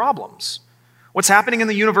secular problems. What's happening in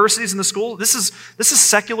the universities and the schools, this is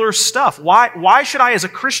secular stuff. Why should I as a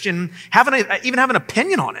Christian even have an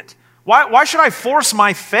opinion on it? Why should I force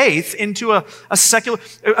my faith into a secular...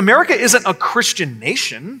 America isn't a Christian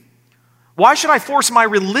nation. Why should I force my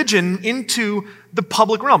religion into the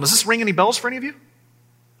public realm? Does this ring any bells for any of you?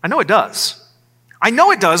 I know it does. I know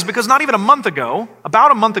it does because not even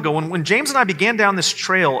about a month ago, when James and I began down this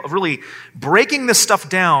trail of really breaking this stuff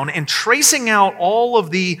down and tracing out all of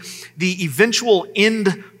the eventual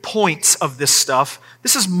end points of this stuff,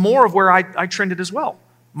 this is more of where I trended as well.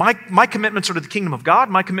 My commitments are to the kingdom of God.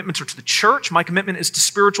 My commitments are to the church. My commitment is to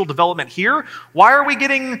spiritual development here. Why are we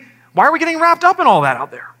getting wrapped up in all that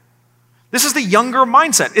out there? This is the younger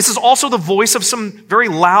mindset. This is also the voice of some very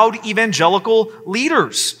loud evangelical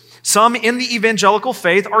leaders. Some in the evangelical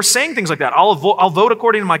faith are saying things like that. I'll vote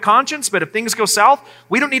according to my conscience, but if things go south,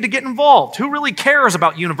 we don't need to get involved. Who really cares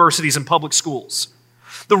about universities and public schools?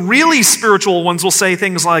 The really spiritual ones will say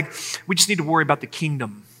things like, we just need to worry about the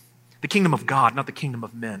kingdom of God, not the kingdom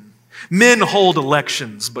of men. Men hold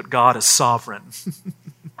elections, but God is sovereign.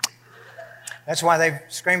 That's why they've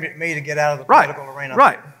screamed at me to get out of the political arena.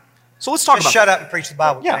 Right. So let's talk about Just shut up and preach the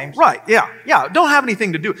Bible, James. Right, yeah. Don't have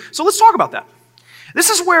anything to do. So let's talk about that. This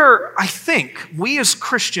is where I think we as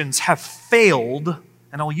Christians have failed,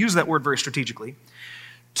 and I'll use that word very strategically,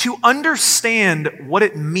 to understand what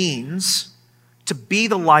it means to be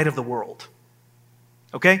the light of the world.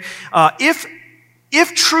 Okay?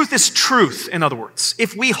 If truth is truth, in other words,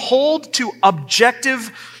 if we hold to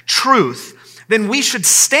objective truth, then we should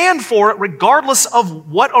stand for it regardless of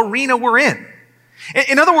what arena we're in.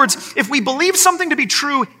 In other words, if we believe something to be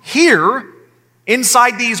true here,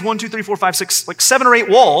 inside these 7 or 8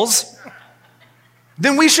 walls,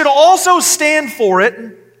 then we should also stand for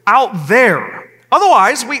it out there.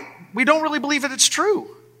 Otherwise, we don't really believe that it's true.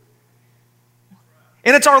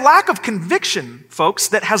 And it's our lack of conviction, folks,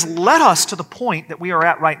 that has led us to the point that we are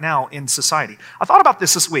at right now in society. I thought about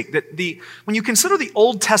this week, that when you consider the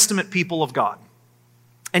Old Testament people of God,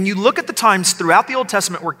 and you look at the times throughout the Old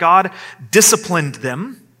Testament where God disciplined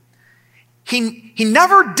them, He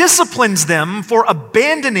never disciplines them for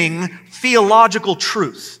abandoning theological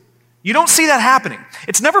truth. You don't see that happening.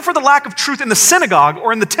 It's never for the lack of truth in the synagogue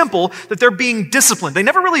or in the temple that they're being disciplined. They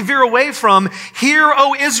never really veer away from, "Hear,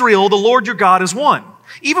 O Israel, the Lord your God is one."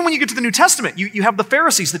 Even when you get to the New Testament, you have the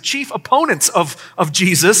Pharisees, the chief opponents of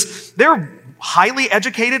Jesus. They're highly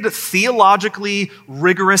educated, theologically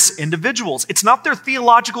rigorous individuals. It's not their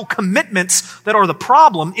theological commitments that are the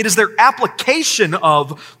problem. It is their application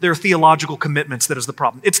of their theological commitments that is the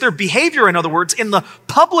problem. It's their behavior, in other words, in the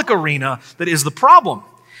public arena that is the problem.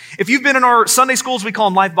 If you've been in our Sunday schools, we call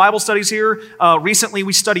them Life Bible Studies here. Recently,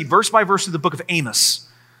 we studied verse by verse through the book of Amos.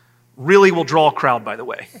 Really will draw a crowd, by the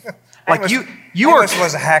way. Like Amos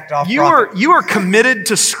was a hacked off prophet. You are committed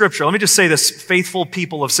to Scripture. Let me just say this, faithful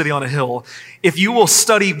people of City on a Hill, if you will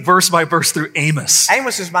study verse by verse through Amos.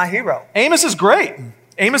 Amos is my hero. Amos is great.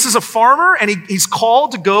 Amos is a farmer, and he's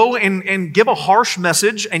called to go and give a harsh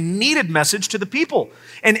message, a needed message to the people.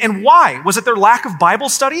 And why? Was it their lack of Bible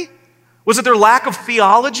study? Was it their lack of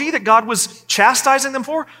theology that God was chastising them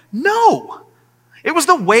for? No. It was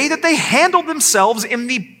the way that they handled themselves in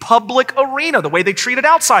the public arena, the way they treated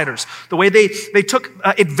outsiders, the way they took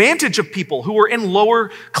advantage of people who were in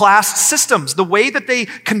lower class systems, the way that they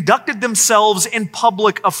conducted themselves in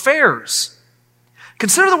public affairs.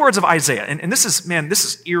 Consider the words of Isaiah. And this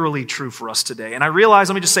is eerily true for us today. And I realize,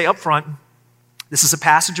 let me just say up front, this is a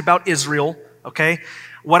passage about Israel, okay?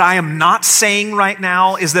 What I am not saying right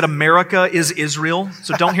now is that America is Israel,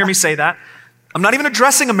 so don't hear me say that. I'm not even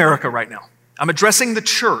addressing America right now. I'm addressing the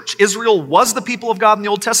church. Israel was the people of God in the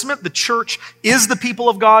Old Testament. The church is the people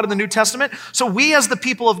of God in the New Testament. So we as the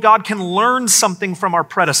people of God can learn something from our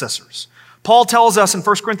predecessors. Paul tells us in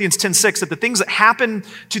 1 Corinthians 10:6 that the things that happened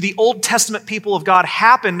to the Old Testament people of God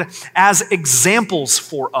happened as examples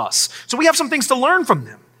for us. So we have some things to learn from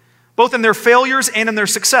them, both in their failures and in their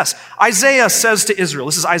success. Isaiah says to Israel,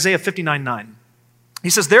 this is Isaiah 59:9. He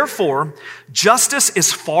says, therefore, justice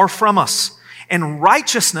is far from us, and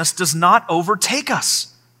righteousness does not overtake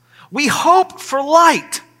us. We hope for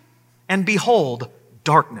light, and behold,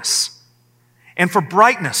 darkness, and for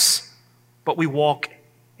brightness, but we walk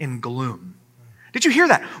in gloom. Did you hear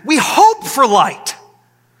that? We hope for light.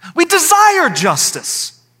 We desire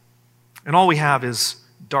justice, and all we have is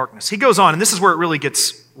darkness. He goes on, and this is where it really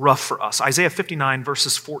gets rough for us. Isaiah 59,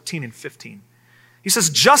 verses 14 and 15. He says,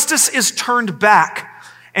 justice is turned back,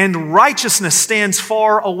 and righteousness stands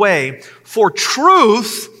far away, for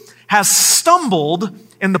truth has stumbled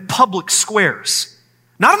in the public squares.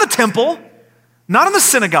 Not in the temple, not in the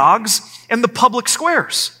synagogues, in the public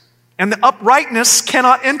squares. And the uprightness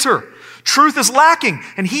cannot enter. Truth is lacking,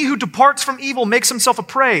 and he who departs from evil makes himself a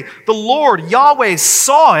prey. The Lord, Yahweh,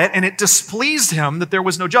 saw it, and it displeased him that there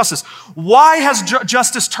was no justice. Why has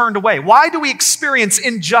justice turned away? Why do we experience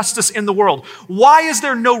injustice in the world? Why is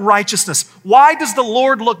there no righteousness? Why does the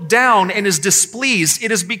Lord look down and is displeased?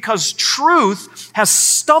 It is because truth has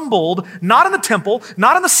stumbled, not in the temple,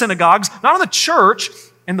 not in the synagogues, not in the church,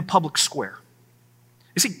 in the public square.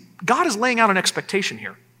 You see, God is laying out an expectation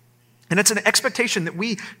here. And it's an expectation that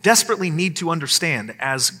we desperately need to understand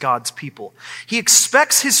as God's people. He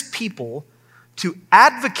expects his people to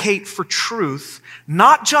advocate for truth,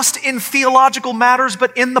 not just in theological matters,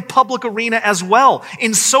 but in the public arena as well,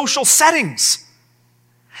 in social settings.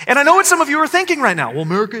 And I know what some of you are thinking right now. Well,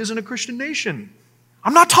 America isn't a Christian nation.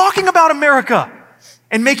 I'm not talking about America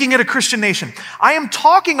and making it a Christian nation. I am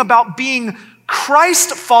talking about being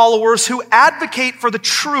Christ followers who advocate for the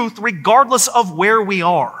truth regardless of where we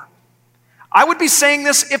are. I would be saying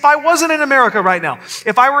this if I wasn't in America right now,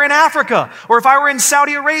 if I were in Africa, or if I were in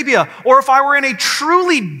Saudi Arabia, or if I were in a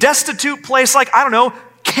truly destitute place like, I don't know,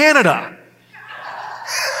 Canada.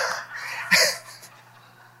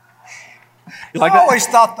 I always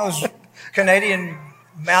thought those Canadian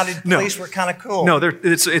mounted police were kind of cool. No,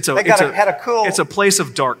 it's a place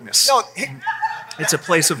of darkness. No, it's a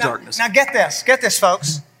place of darkness. Now get this,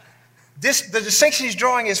 folks. The distinction he's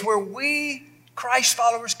drawing is where we Christ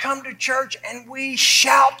followers come to church and we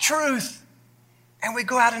shout truth and we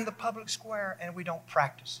go out in the public square and we don't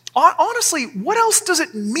practice. Honestly, what else does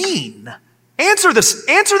it mean? Answer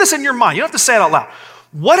this in your mind. You don't have to say it out loud.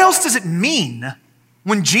 What else does it mean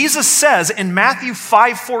when Jesus says in Matthew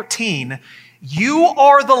 5:14, you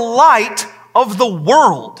are the light of the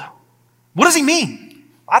world? What does he mean?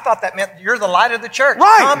 I thought that meant you're the light of the church.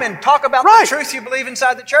 Right. Come and talk about the truth you believe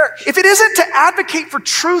inside the church. If it isn't to advocate for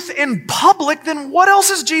truth in public, then what else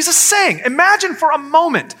is Jesus saying? Imagine for a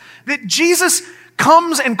moment that Jesus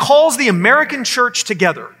comes and calls the American church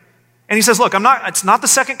together. And he says, look, it's not the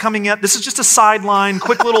second coming yet. This is just a sideline,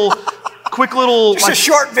 quick little, just a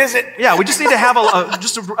short visit. Yeah, we just need to have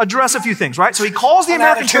just to address a few things, right? So he calls the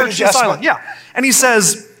American church to silence. Yeah. And he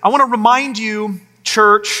says, I want to remind you,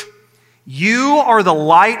 church, you are the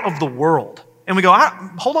light of the world. And we go,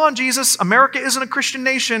 hold on, Jesus. America isn't a Christian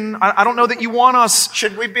nation. I don't know that you want us.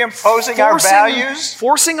 Should we be imposing our values?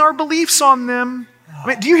 Forcing our beliefs on them. I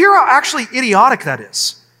mean, do you hear how actually idiotic that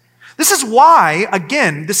is? This is why,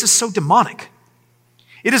 again, this is so demonic.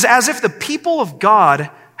 It is as if the people of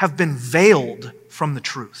God have been veiled from the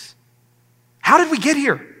truth. How did we get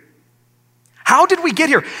here? How did we get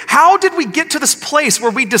here? How did we get to this place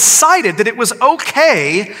where we decided that it was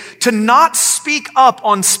okay to not speak up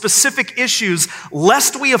on specific issues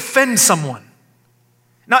lest we offend someone?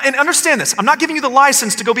 Now, and understand this, I'm not giving you the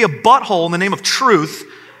license to go be a butthole in the name of truth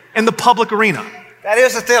in the public arena. That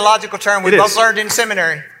is a theological term we both learned in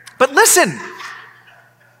seminary. But listen,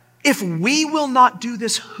 if we will not do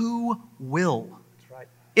this, who will? That's right.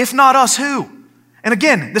 If not us, who? And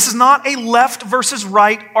again, this is not a left versus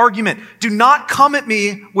right argument. Do not come at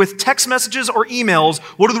me with text messages or emails.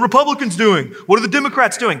 What are the Republicans doing? What are the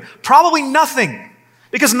Democrats doing? Probably nothing,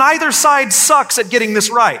 because neither side sucks at getting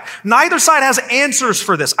this right. Neither side has answers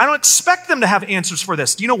for this. I don't expect them to have answers for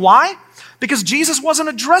this. Do you know why? Because Jesus wasn't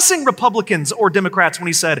addressing Republicans or Democrats when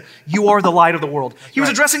he said, you are the light of the world. He was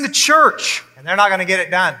addressing the church. And they're not going to get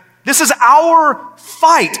it done. This is our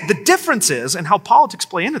fight. The difference is, and how politics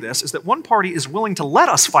play into this, is that one party is willing to let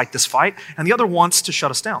us fight this fight, and the other wants to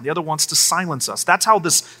shut us down. The other wants to silence us. That's how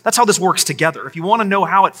this works together. If you want to know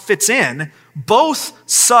how it fits in, both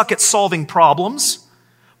suck at solving problems,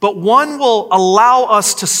 but one will allow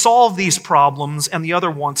us to solve these problems, and the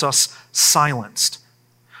other wants us silenced.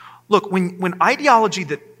 Look, when ideology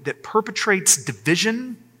that perpetrates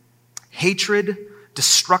division, hatred,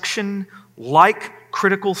 destruction, like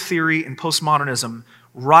critical theory and postmodernism,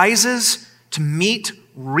 rises to meet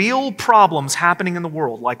real problems happening in the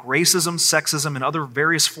world, like racism, sexism, and other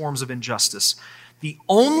various forms of injustice, the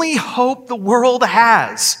only hope the world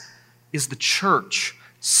has is the church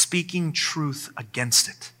speaking truth against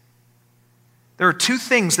it. There are two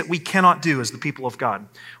things that we cannot do as the people of God.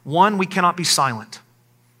 One, we cannot be silent.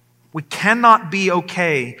 We cannot be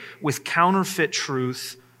okay with counterfeit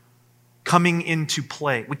truth coming into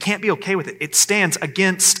play. We can't be okay with it. It stands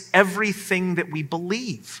against everything that we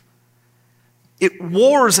believe. It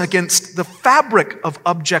wars against the fabric of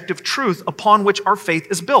objective truth upon which our faith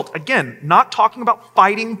is built. Again, not talking about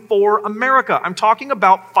fighting for America. I'm talking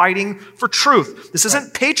about fighting for truth. This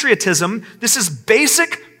isn't patriotism. This is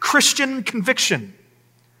basic Christian conviction.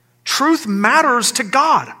 Truth matters to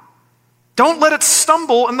God. Don't let it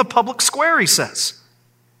stumble in the public square, he says.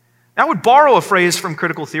 I would borrow a phrase from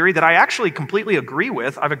critical theory that I actually completely agree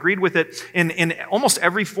with. I've agreed with it in almost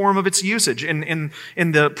every form of its usage. In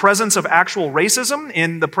the presence of actual racism,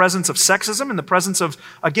 in the presence of sexism, in the presence of,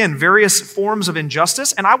 again, various forms of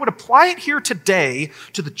injustice. And I would apply it here today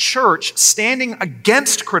to the church standing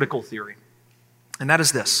against critical theory. And that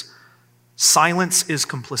is this: silence is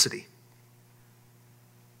complicity.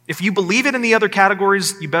 If you believe it in the other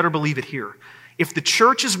categories, you better believe it here. If the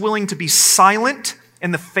church is willing to be silent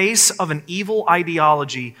in the face of an evil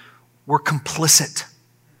ideology, we're complicit.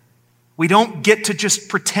 We don't get to just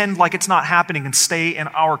pretend like it's not happening and stay in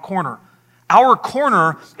our corner. Our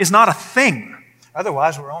corner is not a thing.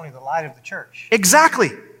 Otherwise, we're only the light of the church. Exactly.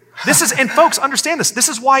 And folks, understand this. This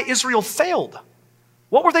is why Israel failed.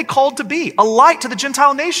 What were they called to be? A light to the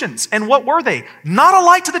Gentile nations. And what were they? Not a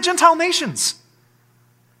light to the Gentile nations.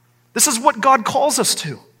 This is what God calls us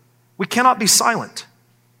to. We cannot be silent.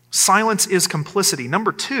 Silence is complicity.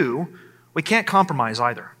 Number two, we can't compromise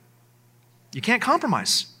either. You can't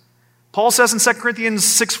compromise. Paul says in 2 Corinthians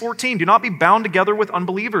 6:14, do not be bound together with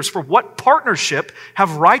unbelievers, for what partnership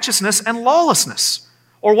have righteousness and lawlessness?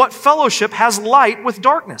 Or what fellowship has light with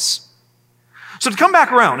darkness? So to come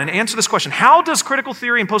back around and answer this question, how does critical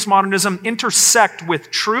theory and postmodernism intersect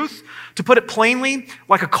with truth? To put it plainly,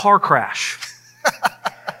 like a car crash.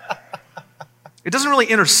 It doesn't really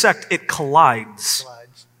intersect, it collides.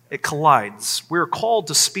 It collides. We're called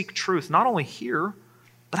to speak truth, not only here,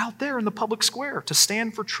 but out there in the public square, to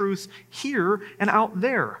stand for truth here and out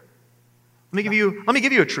there. Let me give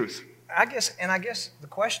you a truth. I guess the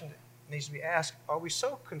question that needs to be asked, are we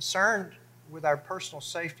so concerned with our personal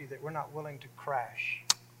safety that we're not willing to crash?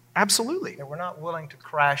 Absolutely. That we're not willing to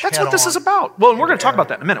crash. That's what this is about. Well, and we're going to talk about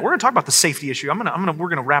that in a minute. We're going to talk about the safety issue. We're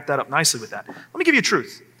going to wrap that up nicely with that. Let me give you a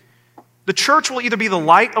truth. The church will either be the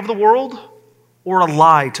light of the world or a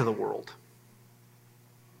lie to the world.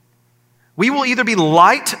 We will either be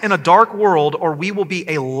light in a dark world, or we will be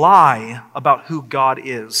a lie about who God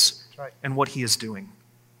is and what he is doing.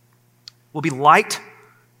 We'll be light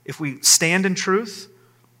if we stand in truth,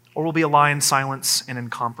 or we'll be a lie in silence and in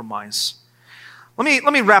compromise.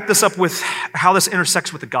 Let me wrap this up with how this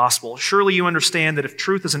intersects with the gospel. Surely you understand that if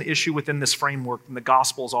truth is an issue within this framework, then the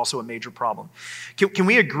gospel is also a major problem. Can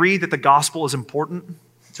we agree that the gospel is important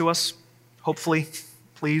to us? Hopefully,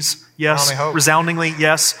 please, yes. Resoundingly,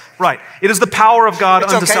 yes. Right. It is the power of God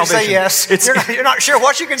unto salvation. It's okay to say yes. You're not sure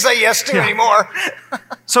what you can say yes to anymore.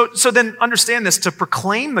 So then understand this. To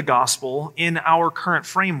proclaim the gospel in our current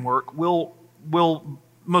framework will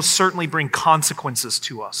most certainly bring consequences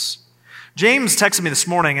to us. James texted me this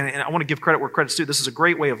morning, and I want to give credit where credit's due. This is a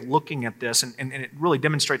great way of looking at this, and it really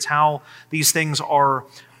demonstrates how these things are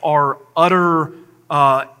utter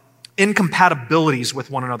incompatibilities with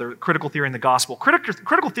one another, critical theory and the gospel.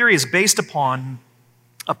 Critical theory is based upon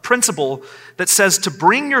a principle that says to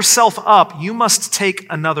bring yourself up, you must take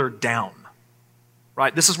another down.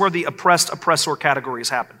 Right? This is where the oppressor categories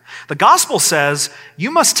happen. The gospel says you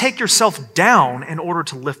must take yourself down in order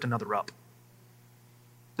to lift another up.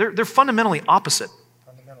 They're fundamentally opposite.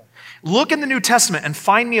 Look in the New Testament and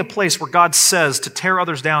find me a place where God says to tear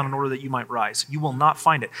others down in order that you might rise. You will not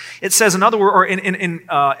find it. It says, in other words, or in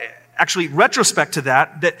actually retrospect to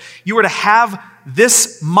that you are to have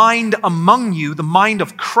this mind among you, the mind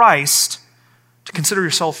of Christ, to consider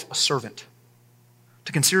yourself a servant,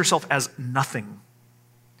 to consider yourself as nothing.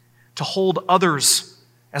 to hold others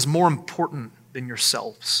as more important than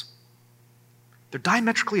yourselves. They're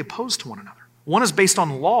diametrically opposed to one another. One is based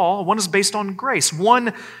on law, one is based on grace.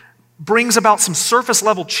 One brings about some surface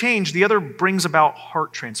level change, the other brings about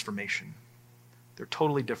heart transformation. They're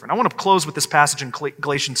totally different. I want to close with this passage in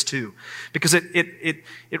Galatians 2 because it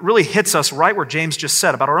really hits us right where James just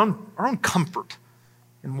said about our own comfort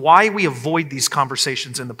and why we avoid these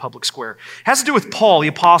conversations in the public square. It has to do with Paul, the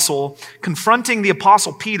apostle, confronting the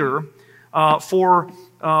apostle Peter for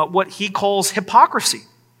what he calls hypocrisy.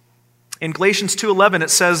 In Galatians 2:11,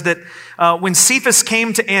 it says that when Cephas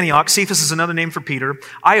came to Antioch, Cephas is another name for Peter,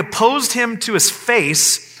 I opposed him to his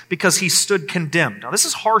face because he stood condemned. Now, this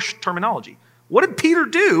is harsh terminology. What did Peter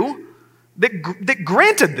do that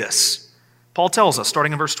granted this? Paul tells us,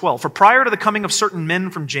 starting in verse 12, for prior to the coming of certain men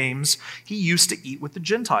from James, he used to eat with the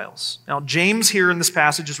Gentiles. Now, James here in this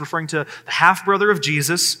passage is referring to the half-brother of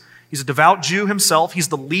Jesus. He's a devout Jew himself. He's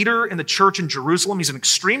the leader in the church in Jerusalem. He's an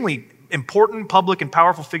extremely important, public, and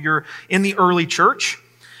powerful figure in the early church.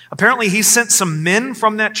 Apparently, he sent some men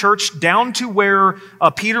from that church down to where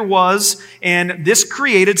Peter was, and this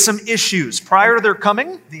created some issues prior to their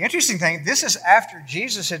coming. The interesting thing, this is after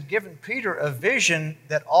Jesus had given Peter a vision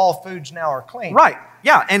that all foods now are clean. Right,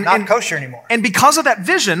 yeah. And not kosher anymore. And because of that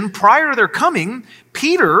vision, prior to their coming,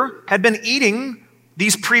 Peter had been eating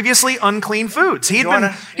these previously unclean foods. He'd been a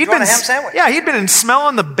ham sandwich? Yeah, he'd been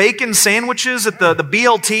smelling the bacon sandwiches that the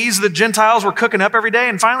BLTs, the Gentiles were cooking up every day.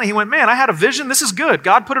 And finally he went, man, I had a vision. This is good.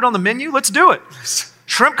 God put it on the menu. Let's do it.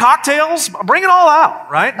 Shrimp cocktails, bring it all out,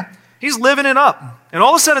 right? He's living it up. And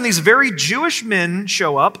all of a sudden these very Jewish men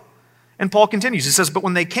show up. And Paul continues. He says, but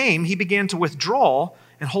when they came, he began to withdraw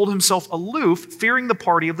and hold himself aloof, fearing the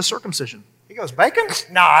party of the circumcision. He goes, bacon?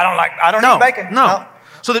 No, I don't eat bacon. No.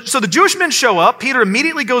 So the Jewish men show up. Peter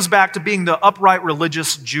immediately goes back to being the upright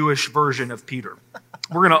religious Jewish version of Peter.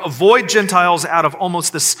 We're going to avoid Gentiles out of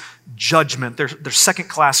almost this judgment. They're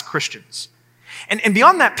second-class Christians. And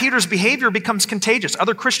beyond that, Peter's behavior becomes contagious.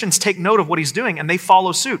 Other Christians take note of what he's doing, and they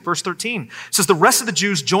follow suit. Verse 13 says, the rest of the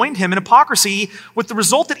Jews joined him in hypocrisy, with the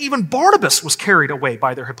result that even Barnabas was carried away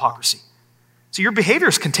by their hypocrisy. So your behavior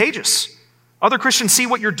is contagious. Other Christians see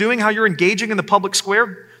what you're doing, how you're engaging in the public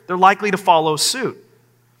square. They're likely to follow suit.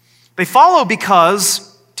 They follow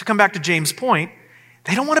because, to come back to James' point,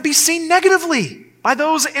 they don't want to be seen negatively by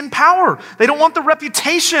those in power. They don't want the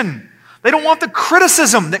reputation. They don't want the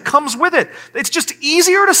criticism that comes with it. It's just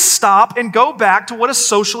easier to stop and go back to what is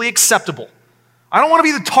socially acceptable. I don't want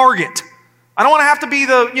to be the target. I don't want to have to be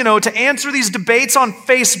to answer these debates on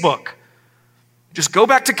Facebook. Just go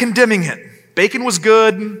back to condemning it. Bacon was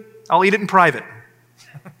good. I'll eat it in private.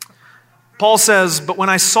 Paul says, but when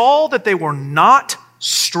I saw that they were not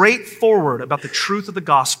straightforward about the truth of the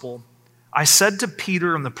gospel, I said to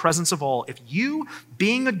Peter in the presence of all, if you,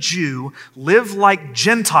 being a Jew, live like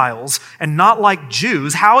Gentiles and not like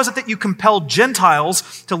Jews, how is it that you compel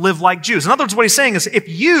Gentiles to live like Jews? In other words, what he's saying is, if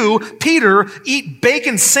you, Peter, eat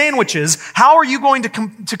bacon sandwiches, how are you going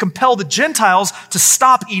to compel the Gentiles to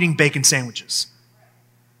stop eating bacon sandwiches?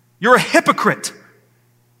 You're a hypocrite.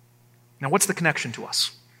 Now, what's the connection to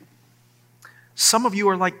us? Some of you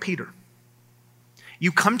are like Peter.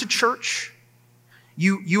 You come to church,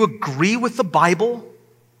 you agree with the Bible,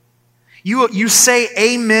 you say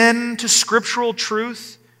amen to scriptural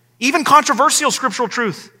truth, even controversial scriptural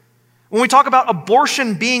truth. When we talk about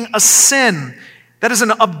abortion being a sin, that is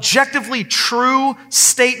an objectively true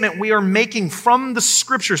statement we are making from the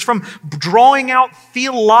scriptures, from drawing out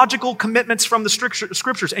theological commitments from the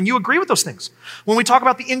scriptures, and you agree with those things. When we talk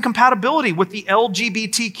about the incompatibility with the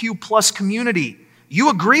LGBTQ plus community, you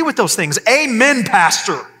agree with those things. Amen,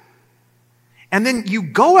 pastor. And then you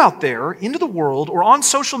go out there into the world or on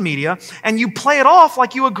social media and you play it off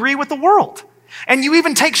like you agree with the world. And you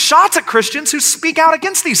even take shots at Christians who speak out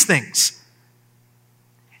against these things.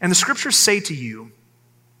 And the scriptures say to you,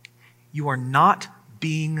 you are not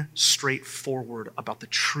being straightforward about the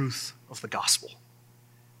truth of the gospel.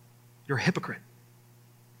 You're a hypocrite.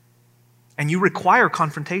 And you require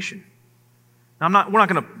confrontation. Now, we're not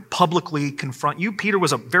going to publicly confront you. Peter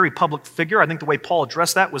was a very public figure. I think the way Paul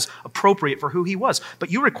addressed that was appropriate for who he was. But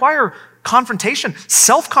you require confrontation,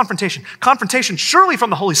 self-confrontation, confrontation surely from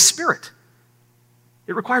the Holy Spirit.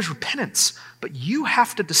 It requires repentance, but you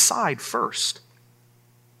have to decide first.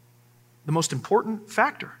 The most important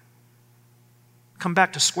factor. Come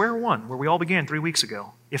back to square one, where we all began 3 weeks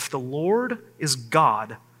ago. If the Lord is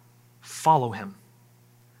God, follow him.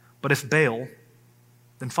 But if Baal,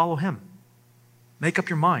 then follow him. Make up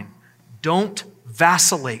your mind. Don't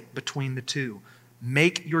vacillate between the two.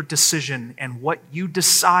 Make your decision, and what you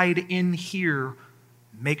decide in here,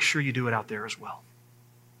 make sure you do it out there as well.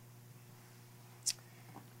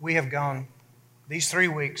 we have gone these 3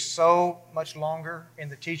 weeks so much longer in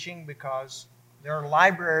the teaching because there are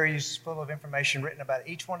libraries full of information written about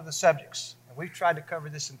each one of the subjects. And we've tried to cover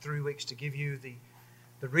this in 3 weeks to give you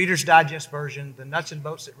the Reader's Digest version, the nuts and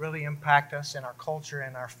bolts that really impact us in our culture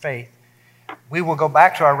and our faith. We will go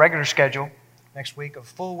back to our regular schedule next week of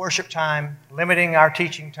full worship time, limiting our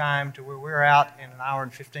teaching time to where we're out in an hour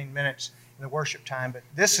and 15 minutes in the worship time. But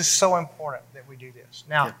this is so important that we do this.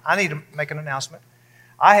 Now, I need to make an announcement.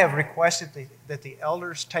 I have requested that the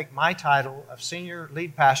elders take my title of senior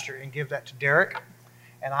lead pastor and give that to Derek,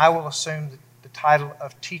 and I will assume the title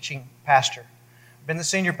of teaching pastor. I've been the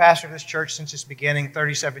senior pastor of this church since its beginning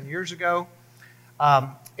 37 years ago.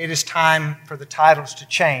 It is time for the titles to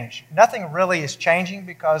change. Nothing really is changing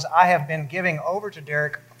because I have been giving over to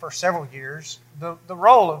Derek for several years the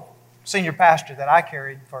role of senior pastor that I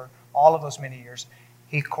carried for all of those many years.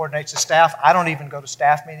 He coordinates the staff. I don't even go to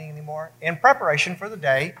staff meeting anymore in preparation for the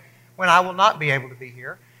day when I will not be able to be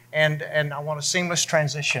here, and I want a seamless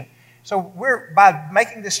transition. So by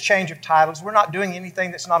making this change of titles, we're not doing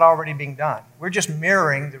anything that's not already being done. We're just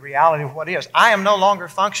mirroring the reality of what is. I am no longer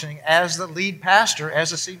functioning as the lead pastor, as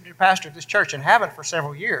the senior pastor of this church, and haven't for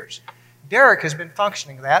several years. Derek has been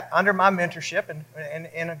functioning that under my mentorship and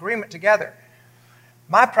in agreement together.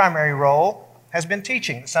 My primary role has been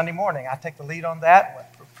teaching Sunday morning. I take the lead on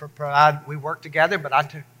that. We work together, but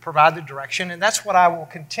I provide the direction, and that's what I will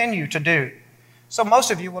continue to do. So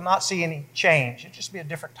most of you will not see any change. It'll just be a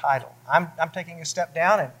different title. I'm taking a step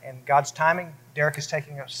down, and God's timing, Derek is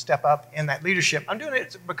taking a step up in that leadership. I'm doing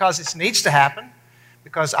it because it needs to happen,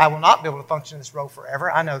 because I will not be able to function in this role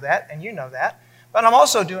forever. I know that, and you know that. But I'm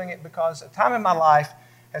also doing it because a time in my life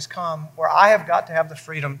has come where I have got to have the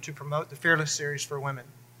freedom to promote the Fearless Series for women.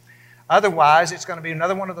 Otherwise, it's going to be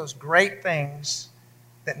another one of those great things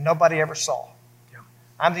that nobody ever saw. Yeah.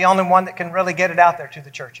 I'm the only one that can really get it out there to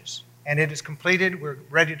the churches. And it is completed. We're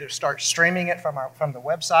ready to start streaming it from the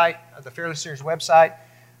website, the Fearless Series website.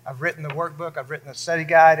 I've written the workbook, I've written the study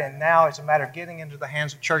guide, and now it's a matter of getting into the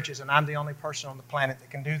hands of churches, and I'm the only person on the planet that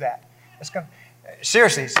can do that.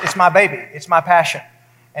 Seriously, it's my baby. It's my passion.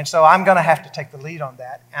 And so I'm going to have to take the lead on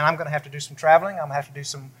that, and I'm going to have to do some traveling. I'm going to have to do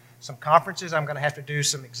some conferences. I'm going to have to do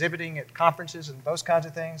some exhibiting at conferences and those kinds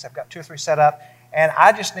of things. I've got 2 or 3 set up. And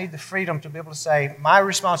I just need the freedom to be able to say my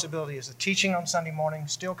responsibility is the teaching on Sunday morning,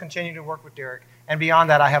 still continue to work with Derek, and beyond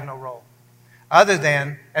that I have no role. Other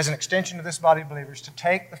than, as an extension of this body of believers, to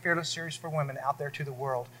take the Fearless Series for women out there to the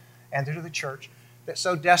world and to the church that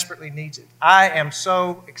so desperately needs it. I am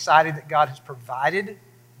so excited that God has provided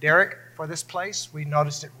Derek for this place. We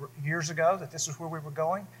noticed it years ago that this is where we were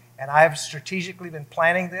going, and I have strategically been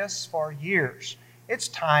planning this for years. It's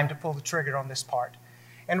time to pull the trigger on this part.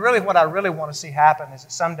 And really what I really want to see happen is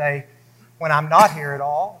that someday when I'm not here at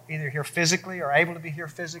all, either here physically or able to be here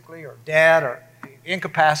physically or dead or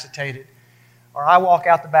incapacitated, or I walk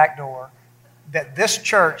out the back door, that this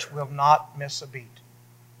church will not miss a beat.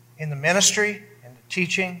 In the ministry, in the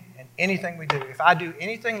teaching, and anything we do. If I do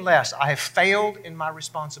anything less, I have failed in my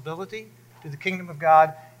responsibility to the kingdom of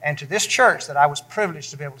God and to this church that I was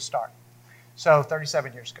privileged to be able to start. So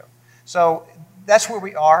 37 years ago. So that's where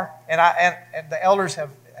we are, and the elders have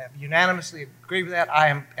unanimously agreed with that. I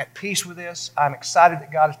am at peace with this. I'm excited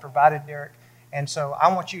that God has provided Derek, and so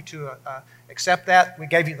I want you to accept that. We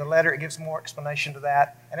gave you the letter. It gives more explanation to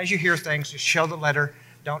that, and as you hear things, just show the letter.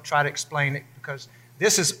 Don't try to explain it, because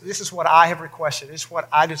this is what I have requested. This is what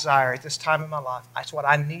I desire at this time in my life. It's what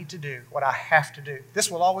I need to do, what I have to do. This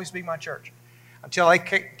will always be my church. Until they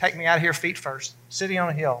take me out of here feet first, City on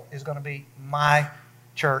a Hill is going to be my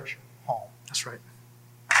church home. That's right.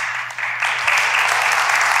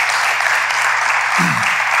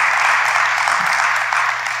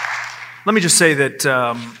 Let me just say that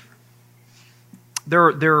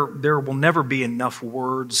there will never be enough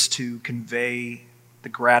words to convey the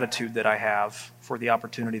gratitude that I have for the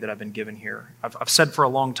opportunity that I've been given here. I've said for a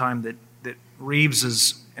long time that Reeves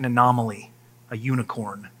is an anomaly, a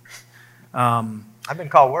unicorn. I've been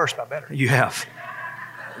called worse, but better. You have.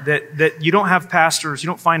 That you don't have pastors, you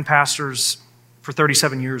don't find pastors for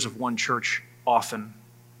 37 years of one church often.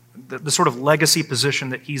 The sort of legacy position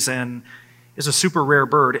that he's in is a super rare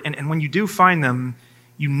bird. And when you do find them,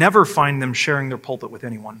 you never find them sharing their pulpit with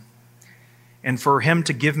anyone. And for him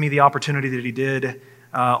to give me the opportunity that he did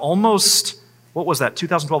almost,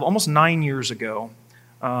 2012, almost 9 years ago,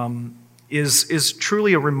 is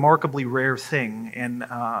truly a remarkably rare thing. And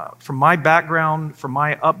from my background, from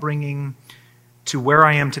my upbringing to where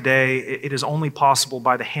I am today, it is only possible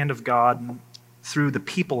by the hand of God, through the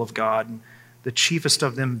people of God, the chiefest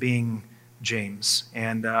of them being James.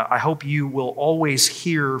 And I hope you will always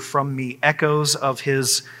hear from me echoes of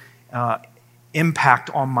his impact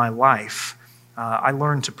on my life. I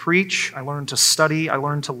learned to preach, I learned to study, I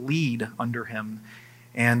learned to lead under him.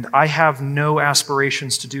 And I have no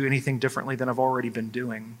aspirations to do anything differently than I've already been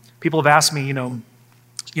doing. People have asked me,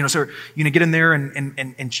 sir, get in there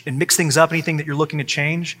and mix things up, anything that you're looking to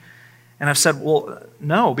change? And I've said, well,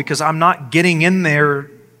 no, because I'm not getting in there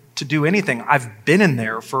to do anything. I've been in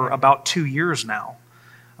there for about 2 years now.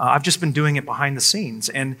 I've just been doing it behind the scenes.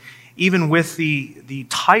 And even with the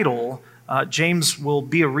title, James will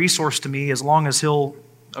be a resource to me as long as he'll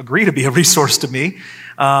agree to be a resource to me.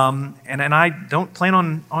 And I don't plan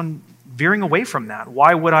on veering away from that.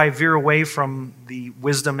 Why would I veer away from the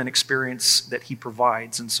wisdom and experience that he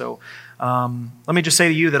provides? And so let me just say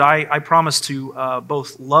to you that I promise to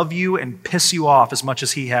both love you and piss you off as much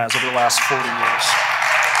as he has over the last 40 years.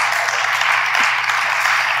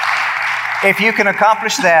 If you can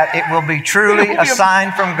accomplish that, it will be truly a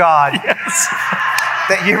sign from God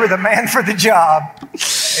that you were the man for the job.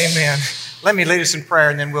 Amen. Let me lead us in prayer,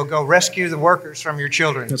 and then we'll go rescue the workers from your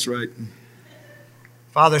children. That's right.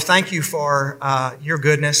 Father, thank you for your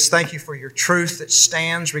goodness. Thank you for your truth that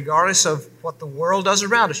stands regardless of what the world does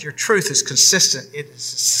around us. Your truth is consistent. It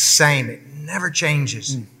is the same. It never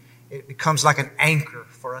changes. It becomes like an anchor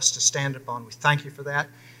for us to stand upon. We thank you for that.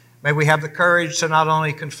 May we have the courage to not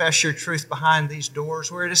only confess your truth behind these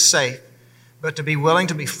doors where it is safe, but to be willing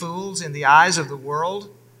to be fools in the eyes of the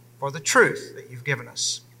world for the truth that you've given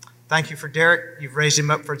us. Thank you for Derek. You've raised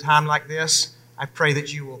him up for a time like this. I pray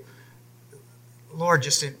that you will, Lord,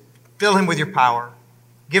 just fill him with your power.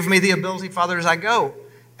 Give me the ability, Father, as I go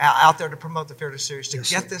out there to promote the Fearless Series, to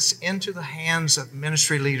get this into the hands of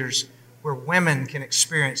ministry leaders where women can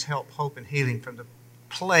experience help, hope, and healing from the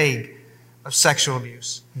plague of sexual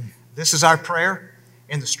abuse. This is our prayer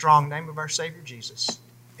in the strong name of our Savior, Jesus.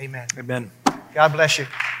 Amen. Amen. God bless you.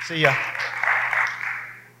 See ya.